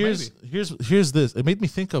here's this. It made me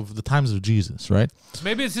think of the times of Jesus, right?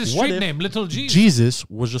 Maybe it's his What street if name, Little Jesus. Jesus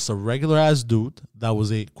was just a regular ass dude that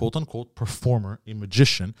was a quote unquote performer, a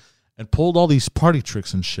magician, and pulled all these party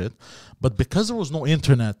tricks and shit. But because there was no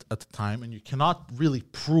internet at the time, and you cannot really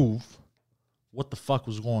prove what the fuck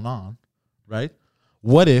was going on, right?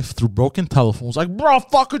 What if through broken telephones, like, bro,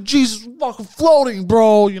 fucking Jesus fucking floating,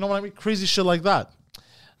 bro? You know what I mean? Crazy shit like that.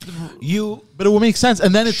 But it would make sense.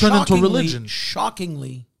 And then it turned into religion.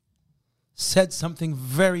 Shockingly said something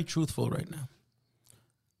very truthful right now.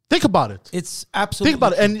 Think about it. It's absolutely Think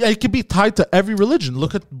about it. And it could be tied to every religion.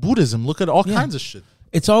 Look at Buddhism. Look at all kinds of shit.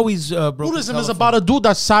 It's always broken Buddhism is telephone. about a dude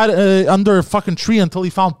that sat under a fucking tree until he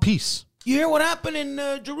found peace. You hear what happened in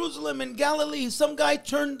Jerusalem and Galilee? Some guy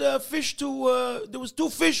turned fish to. There was 2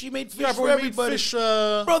 fish. He made fish for everybody.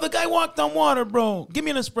 Bro, the guy walked on water, bro. Give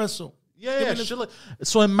me an espresso. Yeah. Shit like,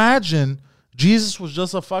 so imagine Jesus was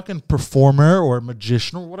just a fucking performer or a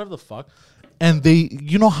magician or whatever the fuck. And they,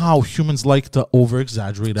 you know how humans like to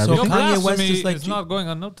over-exaggerate So Your everything. Kanye West blasphemy is like is not going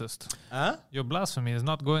unnoticed. Huh? Your blasphemy is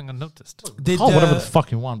not going unnoticed. Did Call whatever the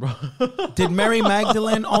fuck you want, bro. did Mary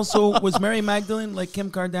Magdalene also was Mary Magdalene like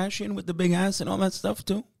Kim Kardashian with the big ass and all that stuff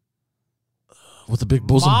too? With the big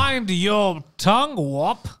bosom. Mind your tongue,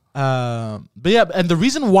 whop. But yeah, and the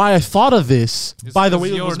reason why I thought of this, It's by the 'cause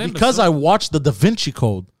way, you're was an because imbecile. I watched the Da Vinci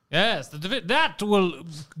Code. Yes, that will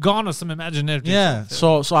garner some imaginary. Yeah,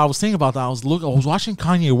 so I was thinking about that. I was watching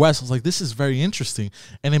Kanye West. I was like, this is very interesting,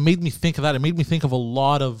 and it made me think of that. It made me think of a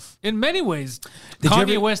lot of In many ways, Did you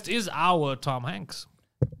Kanye ever- West is our Tom Hanks.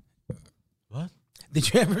 what?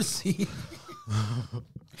 Did you ever see?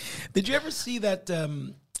 Did you ever see that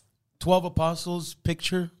 12 Apostles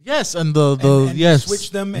picture? Yes, and the And yes,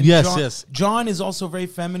 switch them. And yes, John, yes. John is also very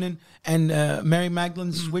feminine, and Mary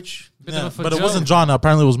Magdalene switch. Bit Yeah, of a but it joke. wasn't John.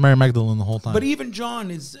 Apparently, it was Mary Magdalene the whole time. But even John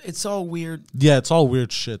it's all weird. yeah, it's all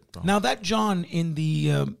weird shit, bro. Now that John in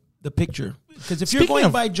the picture, because if Speaking you're going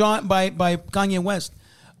of- by John by Kanye West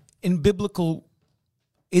in biblical,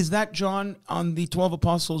 is that John on the 12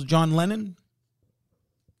 Apostles John Lennon?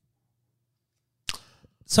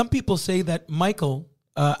 Some people say that Michael,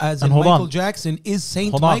 as in And hold Michael on. Jackson, is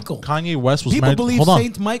Saint hold on. Michael. Kanye West was People married. believe hold on.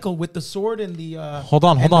 Saint Michael with the sword and the Hold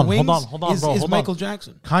on, and hold the on, wings hold on, is, bro, is hold Michael on.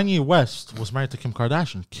 Jackson. Kanye West was married to Kim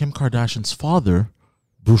Kardashian. Kim Kardashian's father,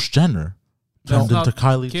 Bruce Jenner, turned No, into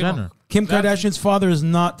Kylie Kim- Jenner. Kim That- Kardashian's father is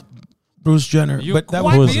not Bruce Jenner, You're but that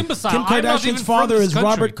quite was the imbecile. Kim I'm not even Kardashian's from father this is country.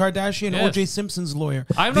 Robert Kardashian, Yes. O.J. Simpson's lawyer.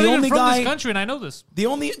 I'm the not even only from guy, this country, and I know this. the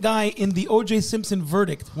only guy in the O.J. Simpson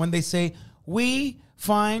verdict when they say we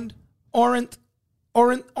find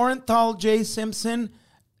Orenthal J. Simpson,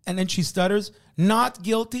 and then she stutters, not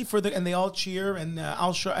guilty for the, and they all cheer, and not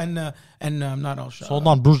Al Shah. So hold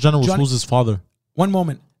on, Bruce Jenner was Johnny- who's his father? One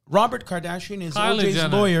moment. Robert Kardashian is Kylie O.J.'s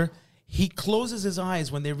Jenner. lawyer. He closes his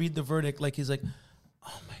eyes when they read the verdict, like he's like,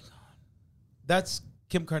 "Oh my god, that's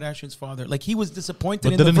Kim Kardashian's father." Like he was disappointed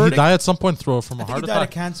But in the didn't he verdict. die at some point from I a think heart he died of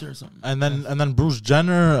attack? cancer or something. And then Bruce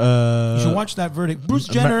Jenner You should watch that verdict. Bruce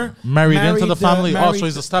Jenner married into the family. Oh, so married-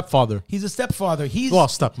 he's a stepfather. he's a stepfather. He's Well,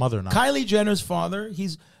 stepmother now. Kylie Jenner's father.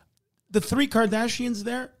 He's the 3 Kardashians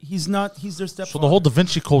there. He's not. He's their stepfather. So the whole Da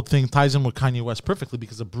Vinci Code thing ties in with Kanye West perfectly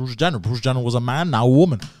because of Bruce Jenner. Bruce Jenner was a man, now a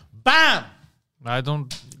woman. Bam! I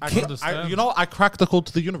don't understand. I cracked the code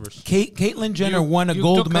to the universe. Caitlyn Jenner You- won a you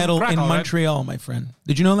gold took medal crack, in all right. Montreal, my friend.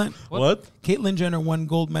 Did you know that? What? Caitlyn Jenner won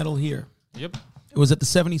gold medal here. Yep. It was at the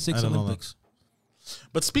 76 I don't know Olympics.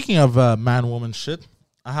 But speaking of man-woman shit,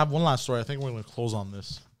 I have one last story. I think we're going to close on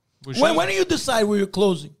this. When do you decide where you're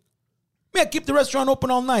closing? Man, keep the restaurant open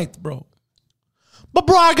all night, bro. But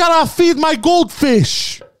bro, I gotta feed my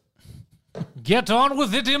goldfish. Get on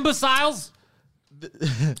with it, imbeciles.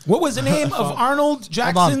 What was the name of Arnold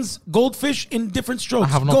Jackson's goldfish in different strokes?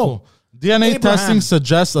 I have no Go. clue. DNA Abraham. testing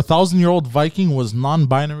suggests a 1,000-year-old Viking was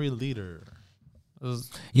non-binary leader.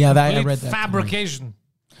 Yeah, I Complete read that. fabrication.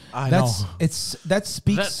 I That's know. that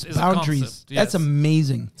speaks That is a boundaries. concept, yes. That's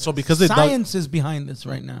amazing. So because they dug- science is behind this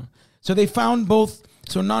right now. So they found both.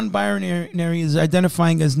 So non-binary is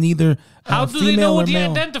identifying as neither How do female they know or what he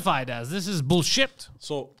male. identified as? This is bullshit.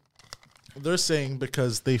 So they're saying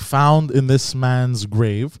because they found in this man's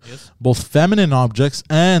grave Yes. both feminine objects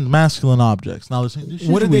and masculine objects. Now they're saying this is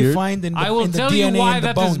What did they weird. find in the, I will in the tell DNA you why and the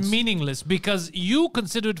that bones? is meaningless. Because you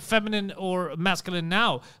consider it feminine or masculine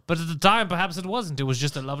now, but at the time, perhaps it wasn't. It was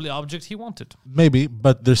just a lovely object he wanted. Maybe,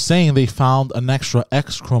 but they're saying they found an extra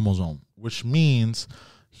X chromosome, which means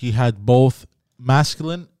he had both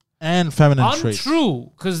masculine and feminine traits.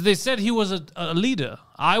 Untrue, because they said he was a leader.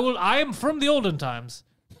 I am from the olden times.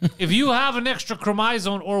 If you have an extra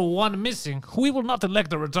chromosome or one missing, we will not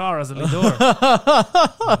elect a Ratar as a leader.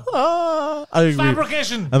 I agree.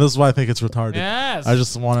 Fabrication. And this is why I think it's retarded. Yes. I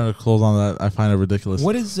just wanted to close on that. I find it ridiculous.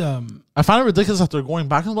 What is I find it ridiculous that they're going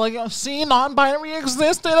back and like, see, non-binary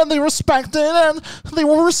existed and they respected and they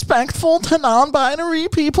were respectful to non-binary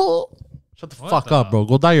people. Shut the What fuck the- up, bro.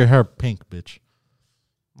 Go dye your hair pink, bitch.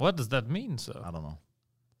 What does that mean, sir? I don't know.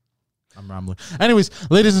 I'm rambling. Anyways,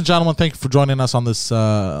 ladies and gentlemen, thank you for joining us on this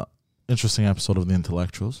interesting episode of The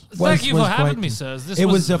Intellectuals. Thank you for was having quite- me, sirs. This it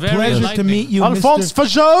was a very pleasure to enlightening. meet you, Alphonse Mr.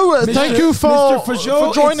 Fajot, Mr. thank you for Mr.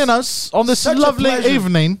 Fajot, joining it's us on this such a lovely pleasure.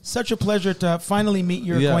 evening. Such a pleasure to finally meet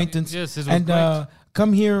your Yeah. acquaintance. Yes, it was and great.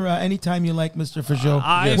 come here anytime you like, Mr. Fajot.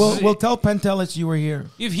 I We'll tell Pantelis you were here.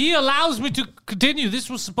 If he allows me to continue, this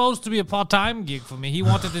was supposed to be a part-time gig for me. He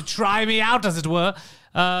wanted to try me out, as it were.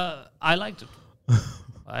 I liked it.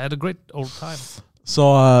 I had a great old time.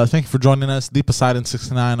 So thank you for joining us.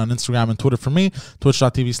 DeePoseidon69 on Instagram and Twitter for me.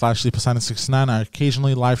 Twitch.tv/DeePoseidon69. I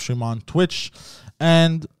occasionally live stream on Twitch.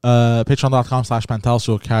 And Patreon.com/Pantelis.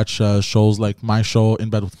 You'll catch shows like my show, In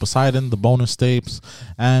Bed with Poseidon, the bonus tapes,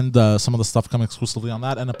 and some of the stuff coming exclusively on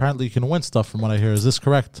that. And apparently you can win stuff from what I hear. Is this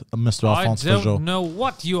correct, Mr. Alphonse I don't Fajot? know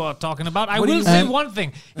what you are talking about. I What do will you- say And- one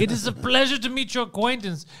thing. It is a pleasure to meet your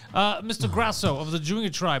acquaintance, Mr. Grasso of the Junior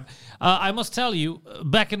Tribe. I must tell you,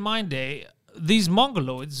 back in my day, these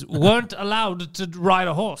Mongoloids weren't allowed to ride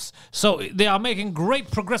a horse. So they are making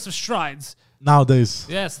great progressive strides. Nowadays.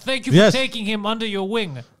 Yes, thank you Yes. for taking him under your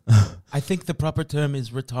wing. I think the proper term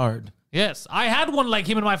is retard. Yes, I had one like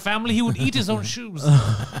him in my family. He would eat his own shoes.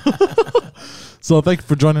 So thank you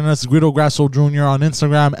for joining us, Guido Grasso Jr. on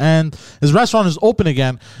Instagram. And his restaurant is open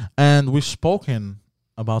again. And we've spoken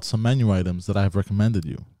about some menu items that I have recommended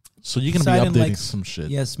you. So you're going to be Poseidon updating likes- some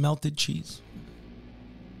shit. Yes, melted cheese.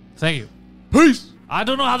 Thank you. Peace! I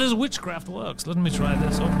don't know how this witchcraft works. Let me try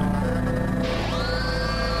this.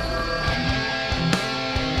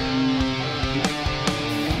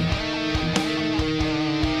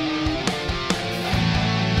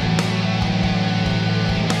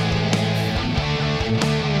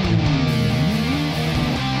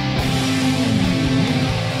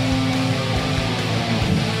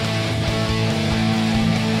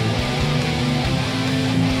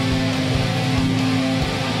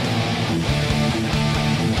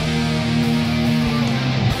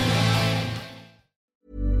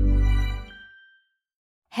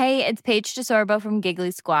 Hey, it's Paige DeSorbo from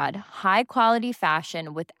Giggly Squad. High quality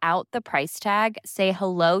fashion without the price tag. Say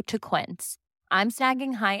hello to Quince. I'm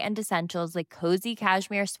snagging high-end essentials like cozy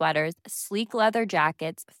cashmere sweaters, sleek leather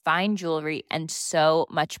jackets, fine jewelry, and so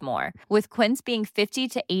much more. With Quince being 50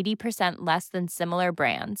 to 80% less than similar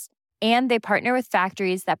brands. And they partner with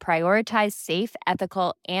factories that prioritize safe,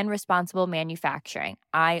 ethical, and responsible manufacturing.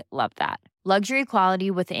 I love that. Luxury quality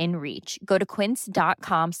within reach. Go to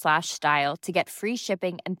quince.com/style to get free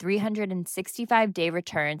shipping and 365-day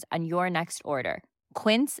returns on your next order.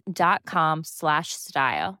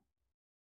 Quince.com/style.